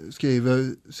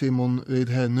skriver Simon Reid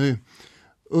Henry: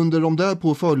 under de där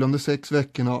på följande 6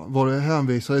 veckorna var det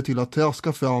hänvisade till att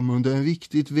traska fram under en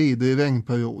riktigt vidrig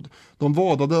regnperiod. De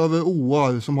vadade över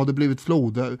åar som hade blivit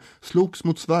floder, slogs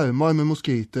mot svärmar med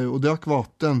moskiter och drack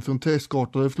vatten från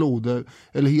träskartade floder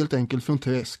eller helt enkelt från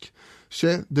träsk.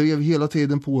 Che drev hela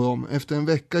tiden på dem. Efter en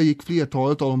vecka gick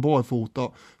flertalet av dem barfota.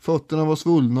 Fötterna var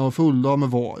svullna och fulla med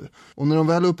var. Och när de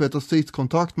väl upprättade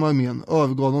stridskontakt med armén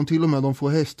övergav de till och med de få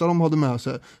hästar de hade med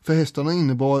sig. För hästarna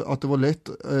innebar att det var lätt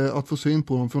att få syn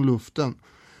på dem från luften.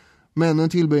 Männen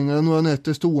tillbringade några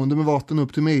nätter stående med vatten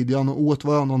upp till midjan och åt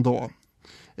varannan dag.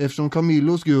 Eftersom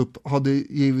Camillos grupp hade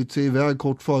givit sig iväg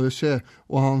kort före Che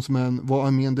och hans män var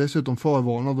armén dessutom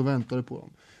förvarnad och väntade på dem.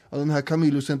 Ja, den här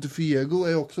Camilo Cienfuegos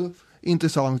är också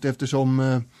intressant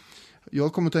eftersom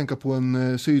jag kommer att tänka på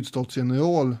en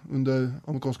sydstatsgeneral under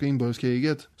amerikanska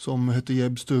inbördeskriget som hette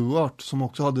Jeb Stuart, som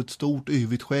också hade ett stort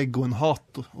yvigt skägg och en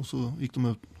hatt, och så gick de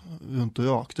ut runt och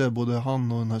rökte, både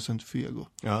han och den här Cienfuegos.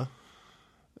 Ja.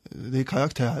 Det är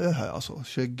karaktärer här alltså.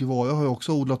 Che Guevara har ju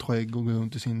också odlat skägg och går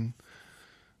runt i sin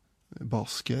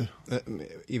basker.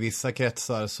 I vissa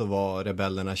kretsar så var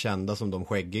rebellerna kända som de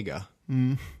skäggiga.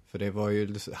 För det var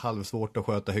ju halvsvårt att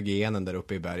sköta hygienen där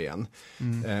uppe i bergen.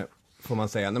 Får man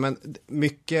säga. Nej, men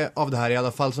mycket av det här, i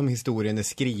alla fall som historien är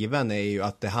skriven, är ju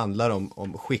att det handlar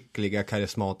om skickliga,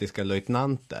 karismatiska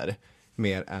löjtnanter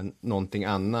mer än någonting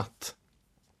annat.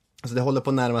 Alltså det håller på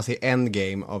att närma sig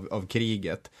endgame av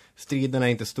kriget. Striderna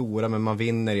är inte stora, men man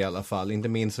vinner i alla fall. Inte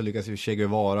minst så lyckas ju Che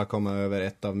Guevara komma över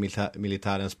ett av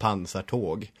militärens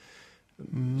pansartåg.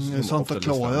 Santa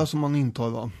Clara som man intar,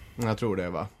 va? Jag tror det,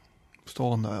 va?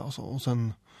 Stan där alltså. Och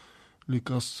sen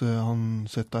lyckas han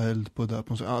sätta eld på det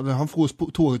där. Han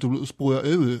får tåget att spåra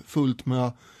ur fullt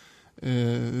med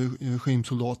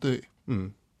regimsoldater.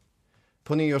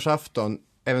 På nyårsafton,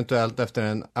 eventuellt efter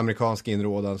en amerikansk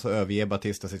inrådan, så överger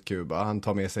Batista sitt Kuba. Han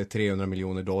tar med sig $300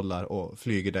 miljoner och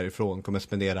flyger därifrån. Kommer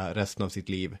spendera resten av sitt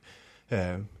liv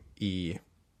i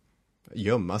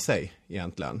gömma sig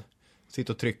egentligen.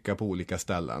 Sitta och trycka på olika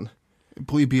ställen.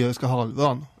 På Iberiska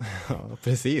halvön. Ja,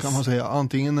 precis. Kan man säga.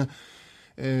 Antingen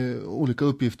olika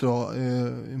uppgifter av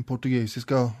den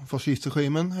portugisiska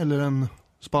fascistregimen eller den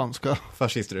spanska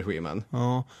fascistregimen.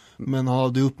 Ja, men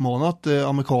hade uppmanat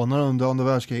amerikanerna under andra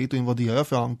världskriget att invadera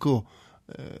Franco.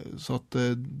 Så att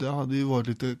det hade ju varit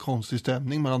lite konstig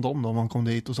stämning mellan dem då, om man kom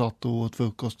dit och satt och åt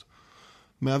frukost.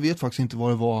 Men jag vet faktiskt inte var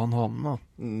det var han hamnade.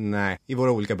 Nej, i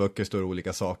våra olika böcker står det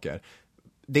olika saker.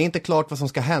 Det är inte klart vad som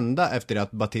ska hända efter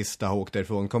att Batista har åkt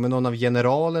därifrån. Kommer någon av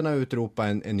generalerna utropa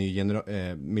en ny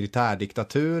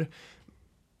militärdiktatur?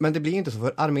 Men det blir inte så,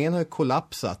 för armén har ju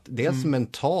kollapsat. Dels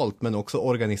mentalt men också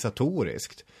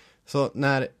organisatoriskt. Så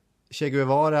när Che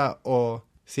Guevara och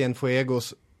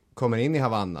Cienfuegos kommer in i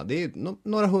Havanna, det är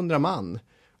några 100 man.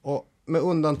 Och med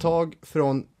undantag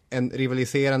från en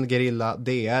rivaliserande gerilla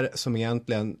DR som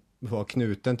egentligen var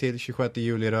knuten till 26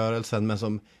 juli-rörelsen men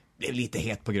som blev lite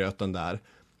het på gröten där.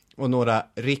 Och några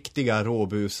riktiga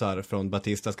råbusar från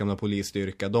Batistas gamla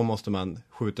polisstyrka, de måste man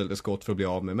skjuta lite skott för att bli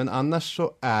av med. Men annars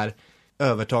så är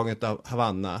övertaget av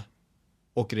Havanna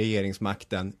och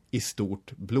regeringsmakten i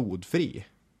stort blodfri.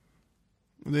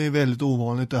 Det är väldigt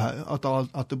ovanligt det här,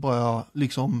 att det bara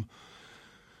liksom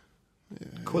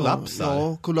kollapsar.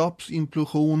 Ja, kollaps,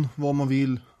 implosion, vad man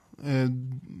vill.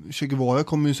 Che Guevara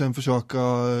kommer ju sen försöka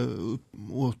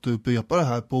återupprepa det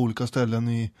här på olika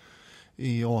ställen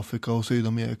i Afrika och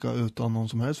Sydamerika utan någon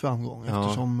som helst framgång. Ja.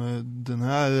 Eftersom den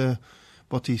här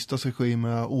Batistas regim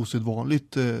är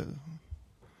osedvanligt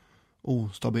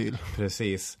ostabil.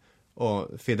 Precis. Och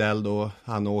Fidel då,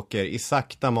 han åker i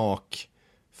sakta mak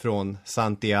från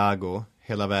Santiago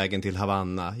hela vägen till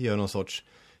Havanna. Gör någon sorts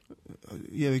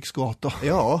Eriksgata.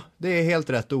 Ja, det är helt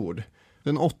rätt ord.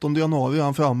 Den 8 januari är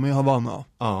han framme i Havanna.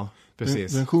 Ja,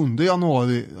 precis. Den 7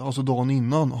 januari, alltså dagen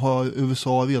innan, har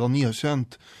USA redan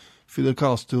erkänt Fidel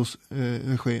Castros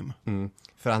regim.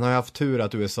 För han har ju haft tur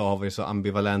att USA har varit så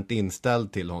ambivalent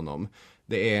inställd till honom.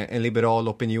 Det är en liberal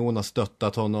opinion har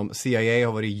stöttat honom. CIA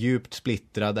har varit djupt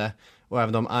splittrade. Och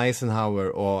även om Eisenhower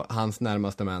och hans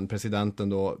närmaste män, presidenten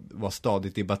då, var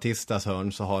stadigt i Batistas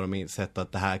hörn, så har de sett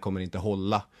att det här kommer inte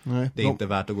hålla. Nej, det är inte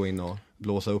värt att gå in och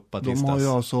blåsa upp Batistas. De har ju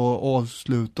alltså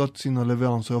avslutat sina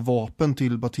leveranser av vapen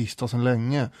till Batista sedan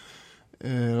länge.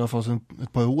 I alla fall sedan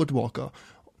ett par år tillbaka.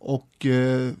 Och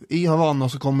i Havanna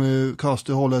så kommer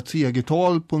Castro hålla ett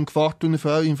segertal på en kvart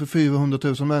ungefär inför 400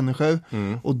 000 människor.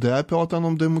 Och där pratar han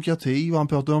om demokrati och han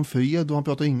pratar om fred och han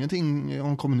pratar ingenting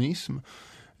om kommunism.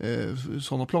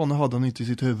 Sådana planer hade han inte i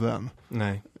sitt huvud än.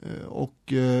 Nej.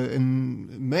 Och en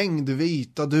mängd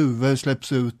vita duvor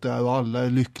släpps ut där och alla är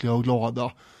lyckliga och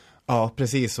glada. Ja,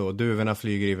 precis så. Duvorna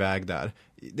flyger iväg där.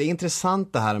 Det är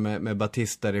intressant det här med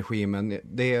Batista-regimen.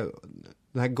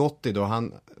 Den här Gotti då,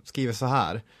 han skriver så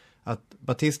här att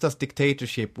Batistas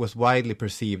dictatorship was widely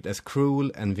perceived as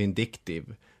cruel and vindictive,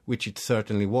 which it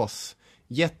certainly was.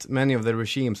 Yet many of the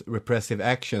regime's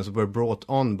repressive actions were brought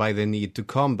on by the need to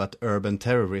combat urban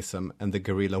terrorism and the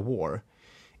guerrilla war.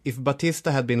 If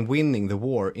Batista had been winning the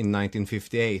war in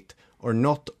 1958 or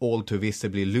not all too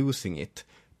visibly losing it,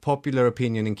 popular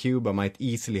opinion in Cuba might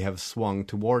easily have swung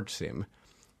towards him.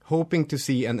 Hoping to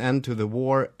see an end to the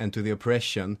war and to the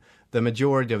oppression, the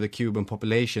majority of the Cuban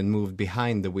population moved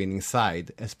behind the winning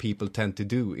side, as people tend to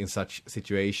do in such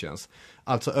situations.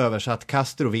 Alltså översatt,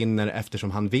 Castro vinner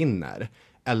eftersom han vinner,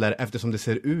 eller eftersom det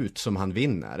ser ut som han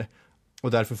vinner.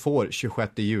 Och därför får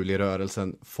 26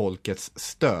 juli-rörelsen folkets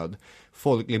stöd.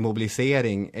 Folklig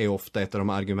mobilisering är ofta ett av de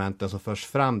argumenten som förs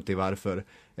fram till varför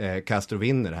Castro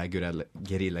vinner det här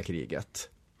gerillakriget.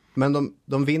 Men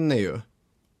de vinner ju.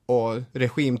 Och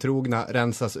regimtrogna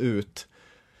rensas ut.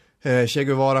 Che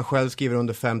Guevara själv skriver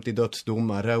under 50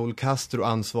 dödsdomar. Raúl Castro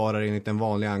ansvarar enligt en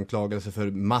vanlig anklagelse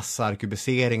för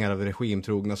massarkubiseringar av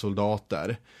regimtrogna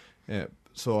soldater.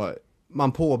 Så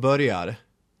man påbörjar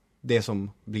det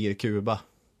som blir Kuba.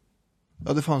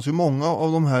 Ja, det fanns ju många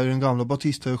av de här i den gamla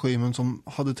Batista-regimen som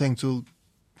hade tänkt sig att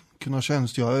kunna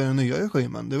tjänstgöra i den nya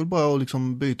regimen. Det är väl bara att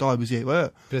liksom byta arbetsgivare.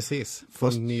 Precis, få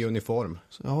en ny uniform.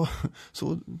 Ja,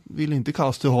 så vill inte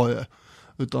Castro ha det.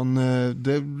 Utan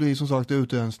det blir som sagt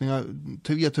utrensningar.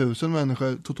 3000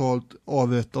 människor totalt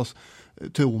avrättas,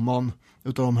 tror man,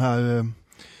 utav de här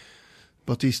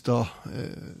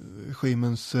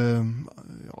Batista-regimens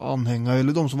anhängare,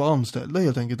 eller de som var anställda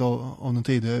helt enkelt av den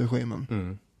tidigare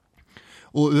regimen.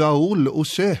 Och Raúl och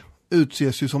Che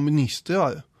utses ju som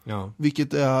ministrar. Ja.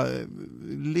 Vilket är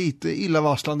lite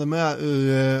illavarslande med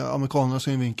amerikanernas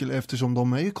synvinkel, eftersom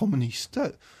de är ju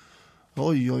kommunister.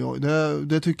 Oj,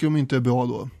 det tycker de inte är bra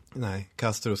då. Nej,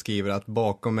 Castro skriver att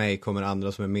bakom mig kommer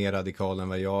andra som är mer radikala än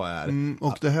vad jag är.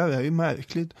 Och det här är ju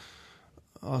märkligt.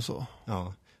 Alltså.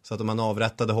 Ja, så att om man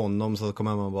avrättade honom så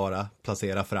kommer man bara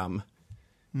placera fram.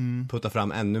 Putta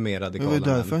fram ännu mer radikala. Det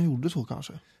är därför han gjorde så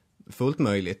kanske. Fullt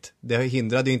möjligt. Det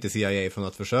hindrade ju inte CIA från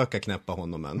att försöka knäppa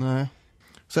honom än. Nej.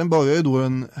 Sen börjar ju då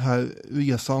den här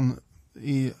resan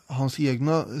i hans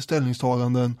egna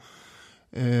ställningstaganden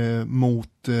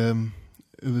mot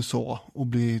USA och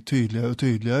blir tydligare och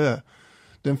tydligare.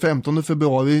 Den 15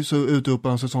 februari så utropar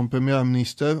han sig som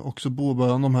premiärminister och så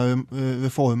påbörjar han de här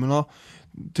reformerna.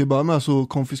 Till början med så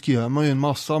konfiskerar man ju en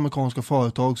massa amerikanska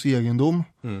företags egendom.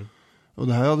 Och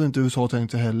det här hade inte USA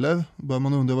tänkt sig heller. Börjar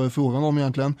man undra vad det är frågan om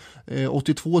egentligen.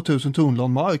 82 000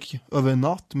 tunnland mark över en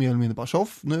natt, mer eller mindre bara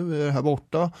tjoff. Nu är det här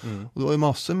borta. Och då är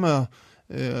massor med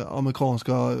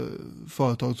amerikanska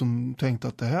företag som tänkte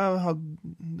att det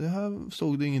här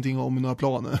stod det ingenting om i några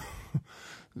planer.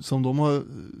 som de har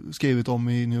skrivit om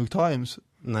i New York Times.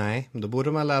 Nej, då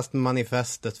borde man läst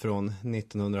manifestet från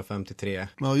 1953.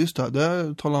 Ja, just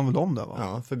det talar han väl om där, va?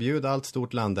 Ja, förbjud allt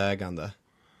stort landägande.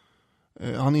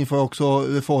 Han inför också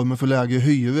reformer för lägre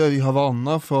hyror i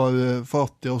Havanna för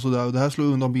fattiga och sådär. Och det här slår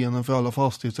undan benen för alla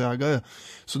fastighetsägare.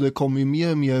 Så det kommer ju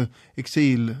mer och mer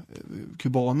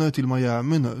exilkubaner till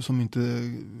Miami nu som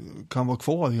inte kan vara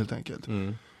kvar helt enkelt.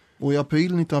 Mm. Och i april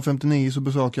 1959 så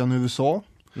besöker han USA.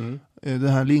 Mm. Den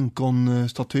här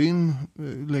Lincoln-statyn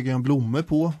lägger han blommor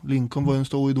på. Lincoln var en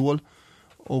stor idol.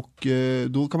 Och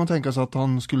då kan man tänka sig att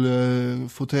han skulle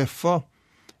få träffa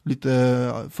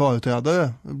lite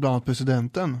företrädare, bland annat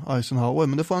presidenten Eisenhower,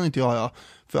 men det får han inte göra.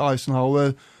 För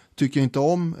Eisenhower tycker inte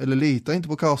om eller litar inte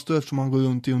på Castro eftersom han går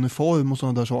runt i uniform och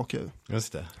sådana där saker.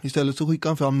 Just det. Istället så skickar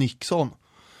han fram Nixon.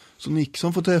 Så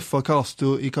Nixon får träffa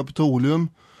Castro i Kapitolium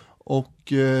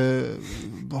och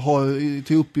har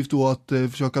till uppgift då att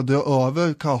försöka dra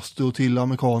över Castro till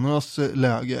amerikanernas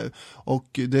läger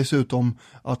och dessutom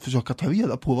att försöka ta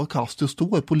reda på vad Castro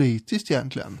står politiskt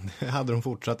egentligen. Det hade de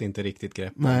fortsatt inte riktigt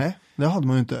grepp. Nej, det hade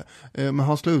man ju inte. Men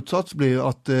hans slutsats blir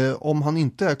att om han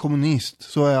inte är kommunist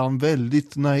så är han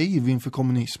väldigt naiv inför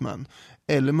kommunismen.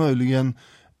 Eller möjligen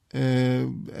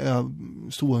är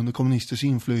stor under kommunisters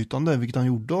inflytande, vilket han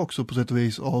gjorde också på sätt och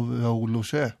vis av Raoul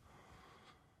Lochet.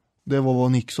 Det var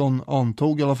vad Nixon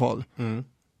antog i alla fall. Mm.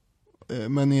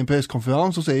 Men i en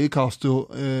presskonferens så säger Castro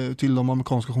till de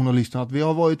amerikanska journalisterna att vi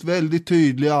har varit väldigt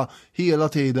tydliga hela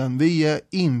tiden. Vi är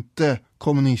inte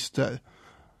kommunister.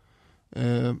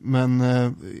 Men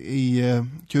i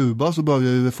Kuba så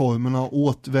börjar ju reformerna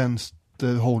åt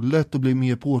vänsterhållet och bli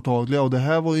mer påtagliga. Och det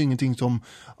här var ju ingenting som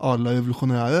alla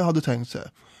revolutionärer hade tänkt sig.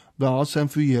 Bland annat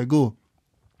Cienfuegos,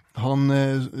 han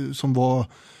som var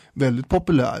väldigt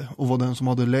populär och var den som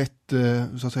hade lett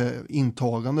så att säga,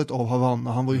 intagandet av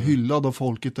Havanna. Han var ju hyllad av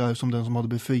folket där som den som hade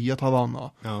befriat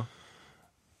Havanna. Ja.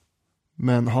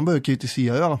 Men han började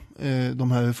kritisera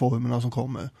de här reformerna som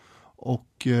kommer.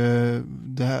 Och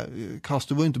det här,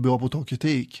 Castro var ju inte bra på att ta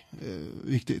kritik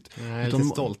riktigt. Jag är lite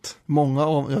stolt. Många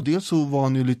av, ja, dels så var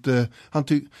han ju lite,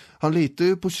 han litade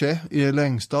ju på Che i det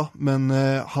längsta, men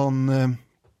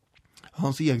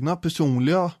hans egna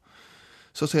personliga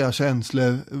så att säga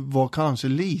känslor var kanske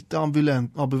lite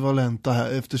ambivalenta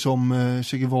här eftersom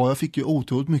Che Guevara fick ju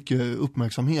otroligt mycket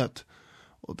uppmärksamhet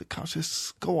och det kanske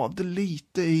skavde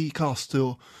lite i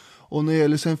Castro. Och när det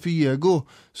gäller Cienfuegos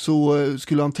så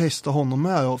skulle han testa honom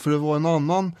här, för det var en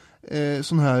annan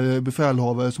sån här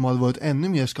befälhavare som hade varit ännu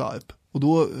mer skarp och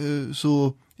då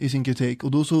så i sin kritik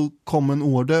och då så kom en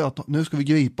order att nu ska vi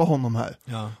gripa honom här.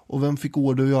 Ja. Och vem fick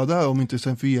order att göra det här om inte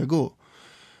Cienfuegos?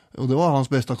 Och det var hans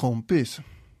bästa kompis.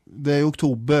 Det är i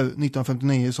oktober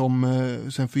 1959 som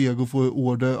Cienfuegos får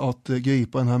order att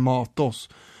gripa den här Matos.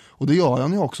 Och det gör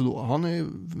han ju också då. Han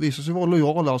visar sig vara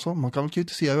lojal alltså. Man kan väl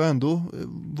kritisera ändå.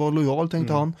 Vara lojal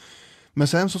tänkte han. Men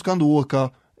sen så ska han då åka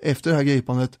efter det här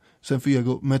gripandet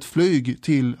Cienfuegos med ett flyg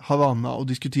till Havanna och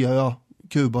diskutera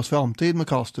Kubas framtid med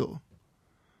Castro.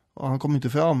 Och han kom inte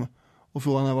fram. Och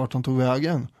frågan är vart han tog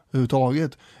vägen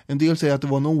överhuvudtaget. En del säger att det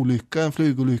var en olycka, en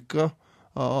flygolycka.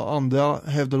 Andra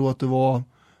hävdar då att det var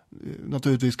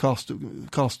naturligtvis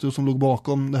Castro som låg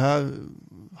bakom det här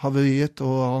haveriet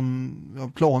och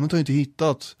planet har inte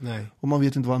hittats. Nej. Och man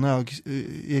vet inte vad han är.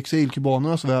 I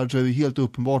exilkubanernas värld så är det helt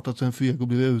uppenbart att Cienfuegos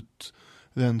blev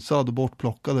utrensad och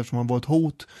bortplockad eftersom han var ett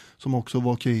hot som också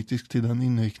var kritisk till den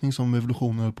inriktning som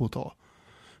revolutionen höll på att ta.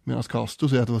 Medan Castro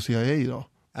säger att det var CIA då.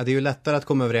 Ja, det är ju lättare att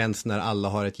komma överens när alla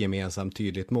har ett gemensamt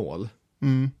tydligt mål.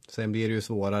 Mm. Sen blir det ju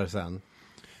svårare sen.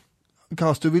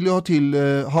 Castro ville ha till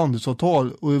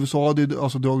handelsavtal och USA hade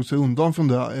alltså dragit sig undan från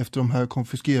det efter de här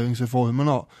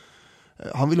konfiskeringsreformerna.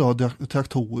 Han ville ha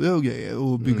traktorer och grejer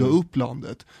och bygga upp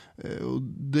landet. Och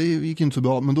det gick inte så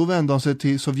bra, men då vände han sig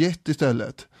till Sovjet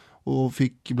istället och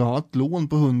fick bland annat lån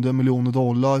på $100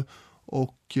 miljoner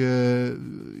och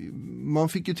man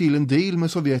fick ju till en deal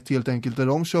med Sovjet helt enkelt där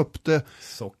de köpte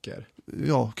socker.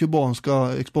 Ja,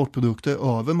 kubanska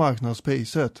exportprodukter över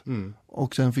marknadspriset.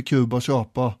 Och sen fick Kuba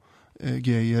köpa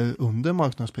grejer under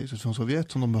marknadspriset från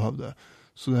Sovjet som de behövde.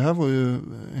 Så det här var ju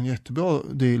en jättebra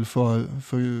deal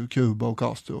för Kuba och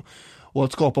Castro. Och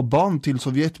att skapa band till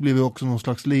Sovjet blev ju också någon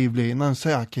slags livlina, en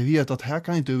säkerhet att här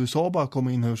kan inte USA bara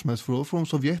komma in hur som helst för då får de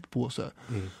Sovjet på sig.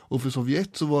 Och för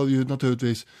Sovjet så var det ju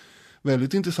naturligtvis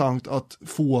väldigt intressant att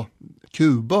få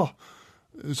Kuba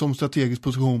som strategisk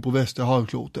position på västra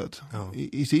halvklotet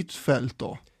i sitt fält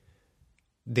då.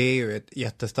 Det är ju ett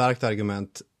jättestarkt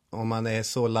argument om man är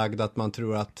så lagd att man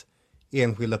tror att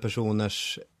enskilda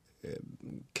personers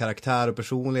karaktär och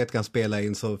personlighet kan spela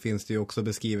in, så finns det ju också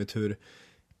beskrivet hur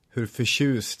hur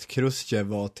förtjust Khrushchev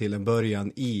var till en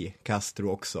början i Castro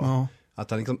också. Ja.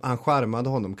 Att han charmade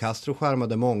honom. Castro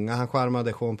charmade många. Han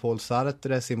charmade Jean-Paul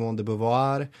Sartre, Simone de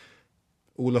Beauvoir,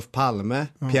 Olof Palme,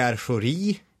 Pierre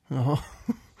Schori. Ja,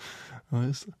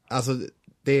 just det. Alltså,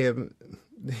 det är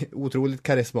otroligt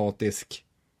karismatisk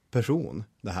person,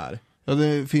 det här. Ja,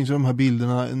 det finns ju de här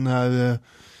bilderna när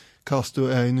Castro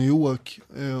är i New York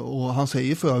och han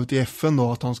säger förut i FN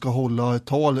då att han ska hålla ett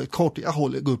tal,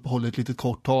 gå upp och hålla ett litet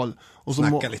kort tal. Och så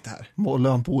snacka lite här.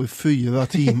 Målar han på i 4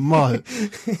 timmar.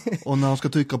 Och när han ska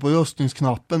trycka på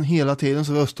röstningsknappen hela tiden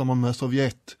så röstar man med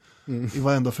Sovjet i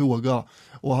varenda fråga.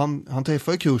 Och han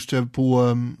träffar Khrushchev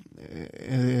på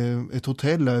ett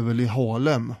hotell där väl i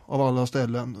Harlem av alla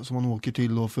ställen som han åker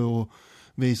till då för att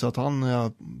visa att han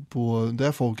är på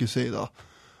det folkets sida.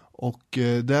 Och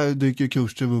där dyker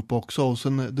Khrushchev upp också. Och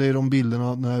sen det är de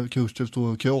bilderna när Khrushchev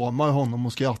står och kramar honom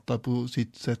och skrattar på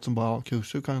sitt sätt som bara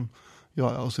Khrushchev kan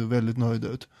göra och ser väldigt nöjd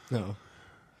ut. Ja.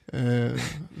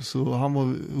 Så han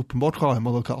var uppenbart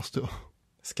charmad av Castro.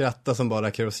 Skratta som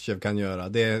bara Khrushchev kan göra.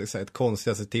 Det är ett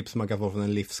konstigaste tips man kan få från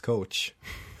en livscoach.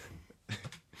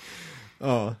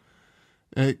 Ja.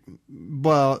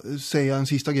 Bara säga en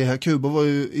sista grej här. Kuba var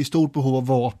ju i stort behov av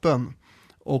vapen.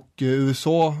 Och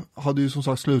USA hade ju som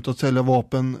sagt slutat sälja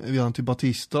vapen redan till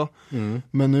Batista.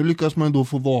 Men nu lyckas man då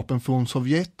få vapen från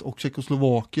Sovjet och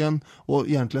Tjeckoslovakien. Och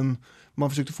egentligen man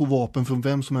försökte få vapen från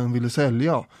vem som än ville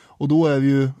sälja. Och då är det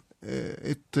ju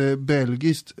ett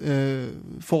belgiskt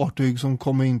fartyg som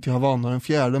kommer in till Havanna den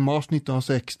 4 mars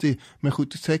 1960 med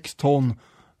 76 ton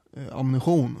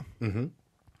ammunition.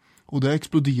 Och det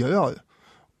exploderar.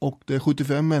 Och det är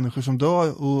 75 människor som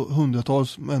dör och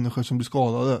hundratals människor som blir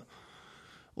skadade.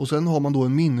 Och sen har man då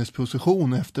en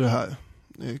minnesprocession efter det här.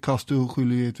 Castro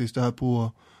skyller givetvis det här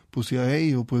på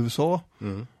CIA och på USA.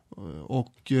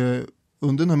 Och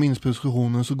under den här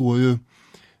minnesprocessionen så går ju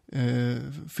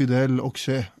Fidel och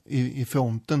Che i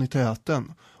fronten i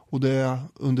täten. Och det är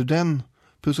under den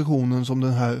processionen som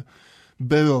den här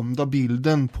berömda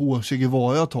bilden på Che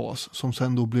Guevara tas. Som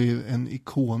sen då blir en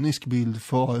ikonisk bild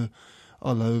för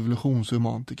alla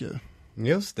revolutionsromantiker.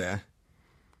 Just det.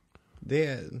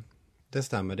 Det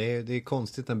stämmer. Det är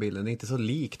konstigt den bilden. Det är inte så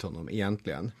likt honom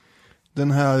egentligen.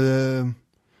 Den här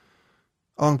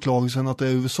anklagelsen att det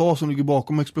är USA som ligger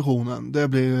bakom explosionen, det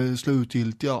blir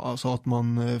slutgiltiga. Alltså att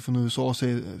man från USAs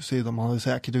sida man hade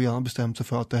säkert redan bestämt sig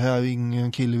för att det här är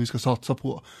ingen kille vi ska satsa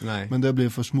på. Nej. Men det blev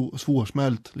för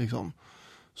svårsmält liksom.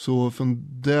 Så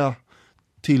från det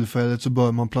tillfället så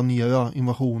bör man planera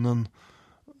invasionen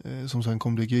som sen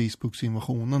kom bli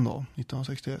Grisbuksinvasionen då,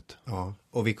 1961. Ja,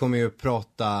 och vi kommer ju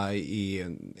prata i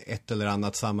ett eller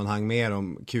annat sammanhang mer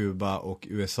om Kuba och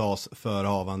USAs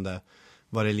förehavande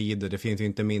vad det lider. Det finns ju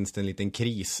inte minst en liten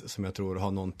kris som jag tror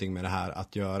har någonting med det här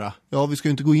att göra. Ja, vi ska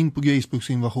ju inte gå in på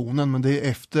Grisbuksinvasionen, men det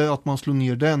är efter att man slår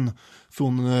ner den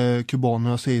från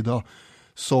kubanernas sida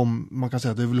som man kan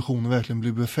säga att revolutionen verkligen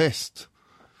blir befäst.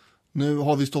 Nu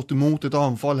har vi stått emot ett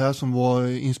anfall här som var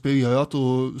inspirerat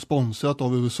och sponsrat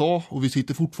av USA och vi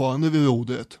sitter fortfarande vid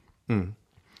rodret.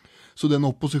 Så den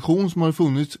opposition som har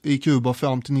funnits i Kuba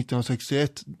fram till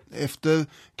 1961 efter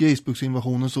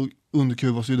Grisbuksinvasionen så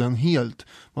underkuvas ju den helt.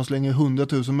 Man slänger 100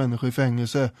 000 människor i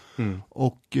fängelse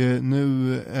och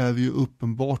nu är vi ju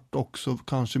uppenbart också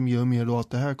kanske mer och mer då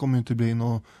att det här kommer inte bli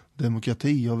någon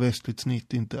demokrati av västligt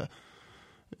snitt inte.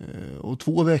 Och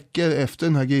 2 veckor efter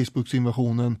den här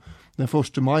Grisbuksinvasionen, den 1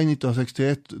 maj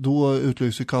 1961, då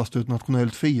utlyser Castro ett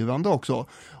nationellt firande också.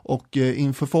 Och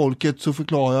inför folket så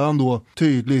förklarar han då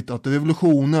tydligt att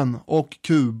revolutionen och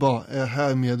Kuba är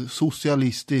härmed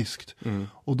socialistiskt.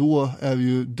 Och då är vi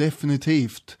ju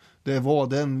definitivt, det var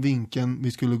den vinkeln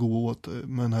vi skulle gå åt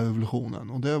med den här revolutionen.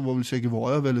 Och det var väl Che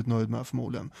Guevara väldigt nöjd med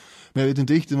förmodligen. Men jag vet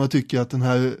inte riktigt vad jag tycker att den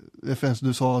här referensen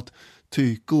du sa att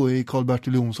Tycho i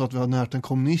Karl-Bertil Jonsson att vi har närt en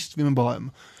kommunist vid en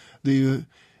barm. Det är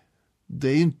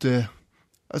ju inte,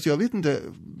 alltså jag vet inte,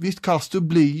 visst Castro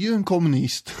blir ju en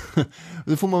kommunist.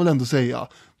 Det får man väl ändå säga.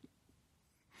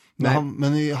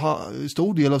 Men i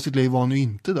stor del av sitt liv var han ju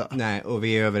inte där. Nej, och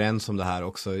vi är överens om det här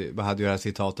också. Vi hade ju det här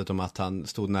citatet om att han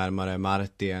stod närmare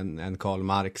Marti än Karl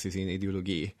Marx i sin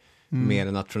ideologi.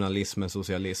 Mer nationalism än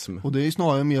socialism. Och det är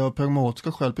snarare mer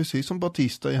pragmatiska skäl, precis som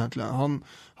Batista egentligen.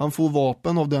 Han får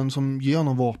vapen av den som ger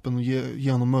honom vapen och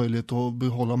ger honom möjlighet att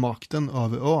behålla makten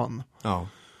över ön. Ja.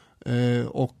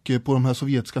 Och på de här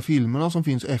sovjetiska filmerna som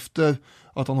finns efter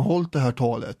att han har hållit det här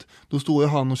talet, då står ju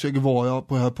han och Che Guevara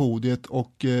på det här podiet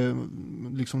och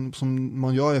liksom som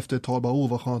man gör efter ett tal, bara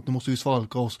vad skönt, nu måste vi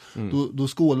svalka oss. Då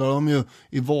skålar de ju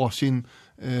i varsin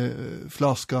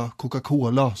flaska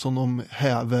Coca-Cola som de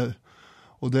häver.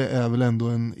 Och det är väl ändå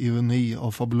en ironi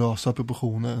av fabulösa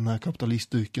proportioner, den här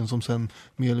kapitalistdrycken som sen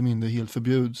mer eller mindre helt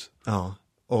förbjuds. Ja,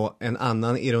 och en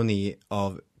annan ironi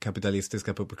av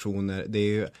kapitalistiska proportioner, det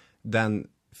är ju den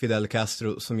Fidel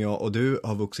Castro som jag och du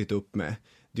har vuxit upp med.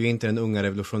 Du är inte den unga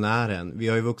revolutionären. Vi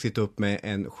har ju vuxit upp med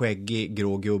en skäggig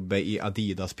grå gubbe i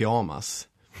Adidas pyjamas.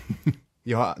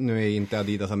 Ja, nu är inte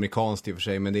Adidas amerikanskt i och för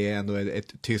sig, men det är ändå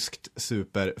ett tyskt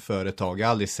superföretag. Jag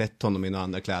har aldrig sett honom i några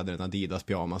andra kläder än Adidas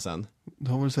pyjamasen.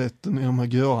 Du har väl sett den i de här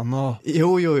gröna?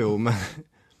 Jo,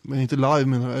 men inte live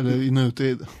menar jag, eller i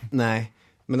nutid. Nej,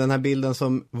 men den här bilden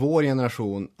som vår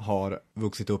generation har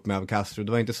vuxit upp med av Castro,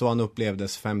 det var inte så han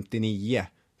upplevdes 59.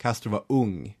 Castro var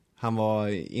ung. Han var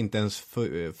inte ens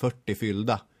 40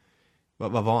 fyllda.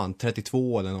 Vad var han?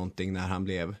 32 eller någonting när han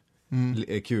blev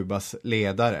Kubas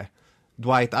ledare.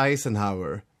 Dwight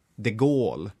Eisenhower, de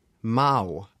Gaulle,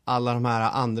 Mao, alla de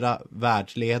här andra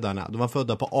världsledarna, de var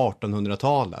födda på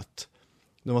 1800-talet.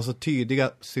 De var så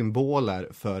tydliga symboler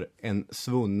för en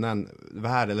svunnen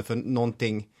värld eller för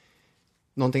någonting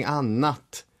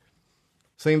annat.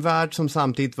 Så i en värld som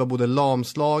samtidigt var både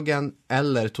lamslagen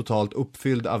eller totalt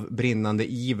uppfylld av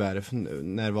brinnande iver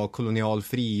när det var kolonial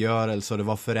frigörelse och det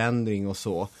var förändring och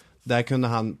så. Där kunde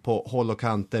han på håll och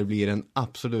kanter bli den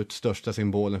absolut största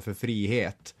symbolen för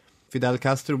frihet. Fidel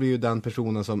Castro blir ju den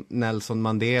personen som Nelson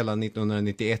Mandela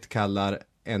 1991 kallar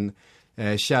en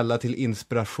källa till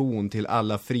inspiration till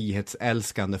alla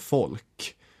frihetsälskande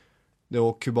folk.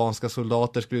 Då kubanska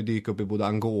soldater skulle dyka upp i både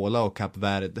Angola och Kap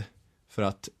Verde för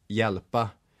att hjälpa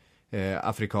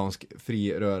afrikansk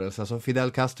frirörelse. Alltså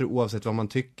Fidel Castro, oavsett vad man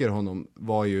tycker honom,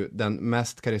 var ju den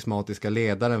mest karismatiska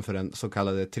ledaren för den så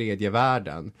kallade tredje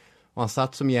världen. Och han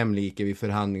satt som jämlike vid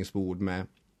förhandlingsbord med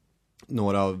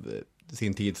några av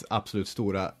sin tids absolut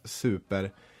stora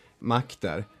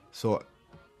supermakter. Så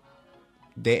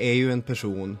det är ju en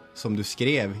person som du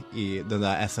skrev i den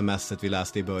där smset vi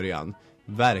läste i början,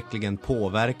 verkligen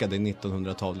påverkade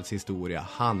 1900-talets historia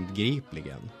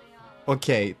handgripligen.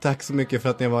 Okej, tack så mycket för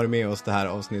att ni har varit med oss det här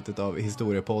avsnittet av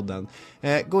Historiepodden.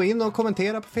 Gå in och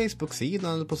kommentera på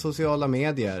Facebook-sidan eller på sociala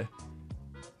medier.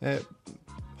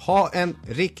 Ha en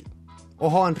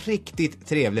riktigt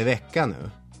trevlig vecka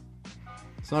nu.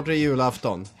 Snart är det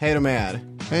julafton. Hej då med er.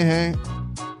 Hej hej.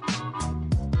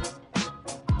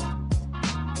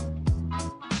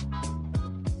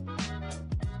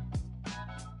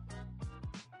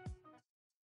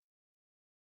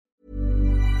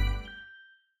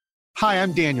 Hi,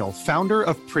 I'm Daniel, founder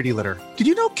of Pretty Litter. Did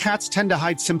you know cats tend to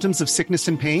hide symptoms of sickness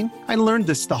and pain? I learned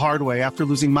this the hard way after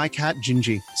losing my cat,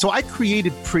 Gingy. So I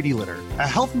created Pretty Litter, a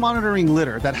health monitoring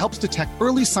litter that helps detect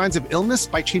early signs of illness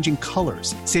by changing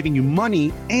colors, saving you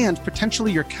money and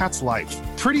potentially your cat's life.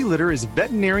 Pretty Litter is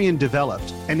veterinarian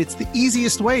developed, and it's the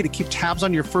easiest way to keep tabs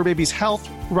on your fur baby's health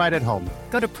right at home.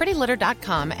 Go to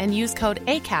prettylitter.com and use code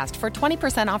ACAST for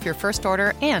 20% off your first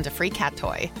order and a free cat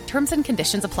toy. Terms and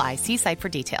conditions apply. See site for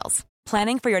details.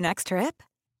 Planning for your next trip?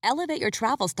 Elevate your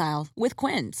travel style with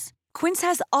Quince. Quince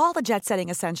has all the jet-setting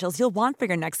essentials you'll want for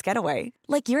your next getaway,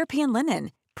 like European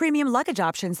linen, premium luggage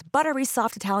options, buttery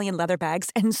soft Italian leather bags,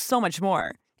 and so much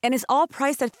more. And is all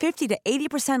priced at 50 to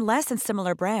 80% less than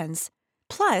similar brands.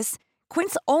 Plus,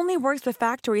 Quince only works with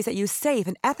factories that use safe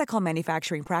and ethical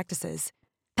manufacturing practices.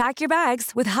 Pack your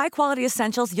bags with high-quality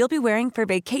essentials you'll be wearing for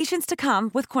vacations to come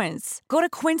with Quince. Go to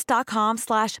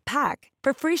quince.com/pack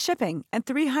for free shipping and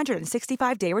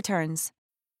 365-day returns.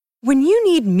 When you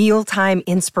need mealtime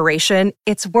inspiration,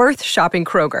 it's worth shopping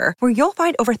Kroger, where you'll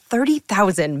find over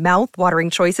 30,000 mouth-watering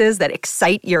choices that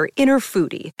excite your inner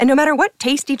foodie. And no matter what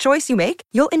tasty choice you make,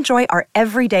 you'll enjoy our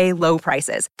everyday low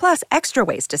prices, plus extra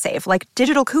ways to save, like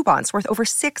digital coupons worth over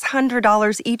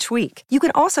 $600 each week. You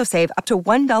can also save up to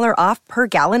 $1 off per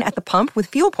gallon at the pump with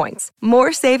fuel points.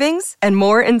 More savings and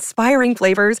more inspiring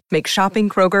flavors make shopping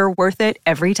Kroger worth it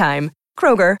every time.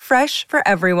 Kroger, fresh for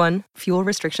everyone. Fuel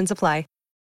restrictions apply.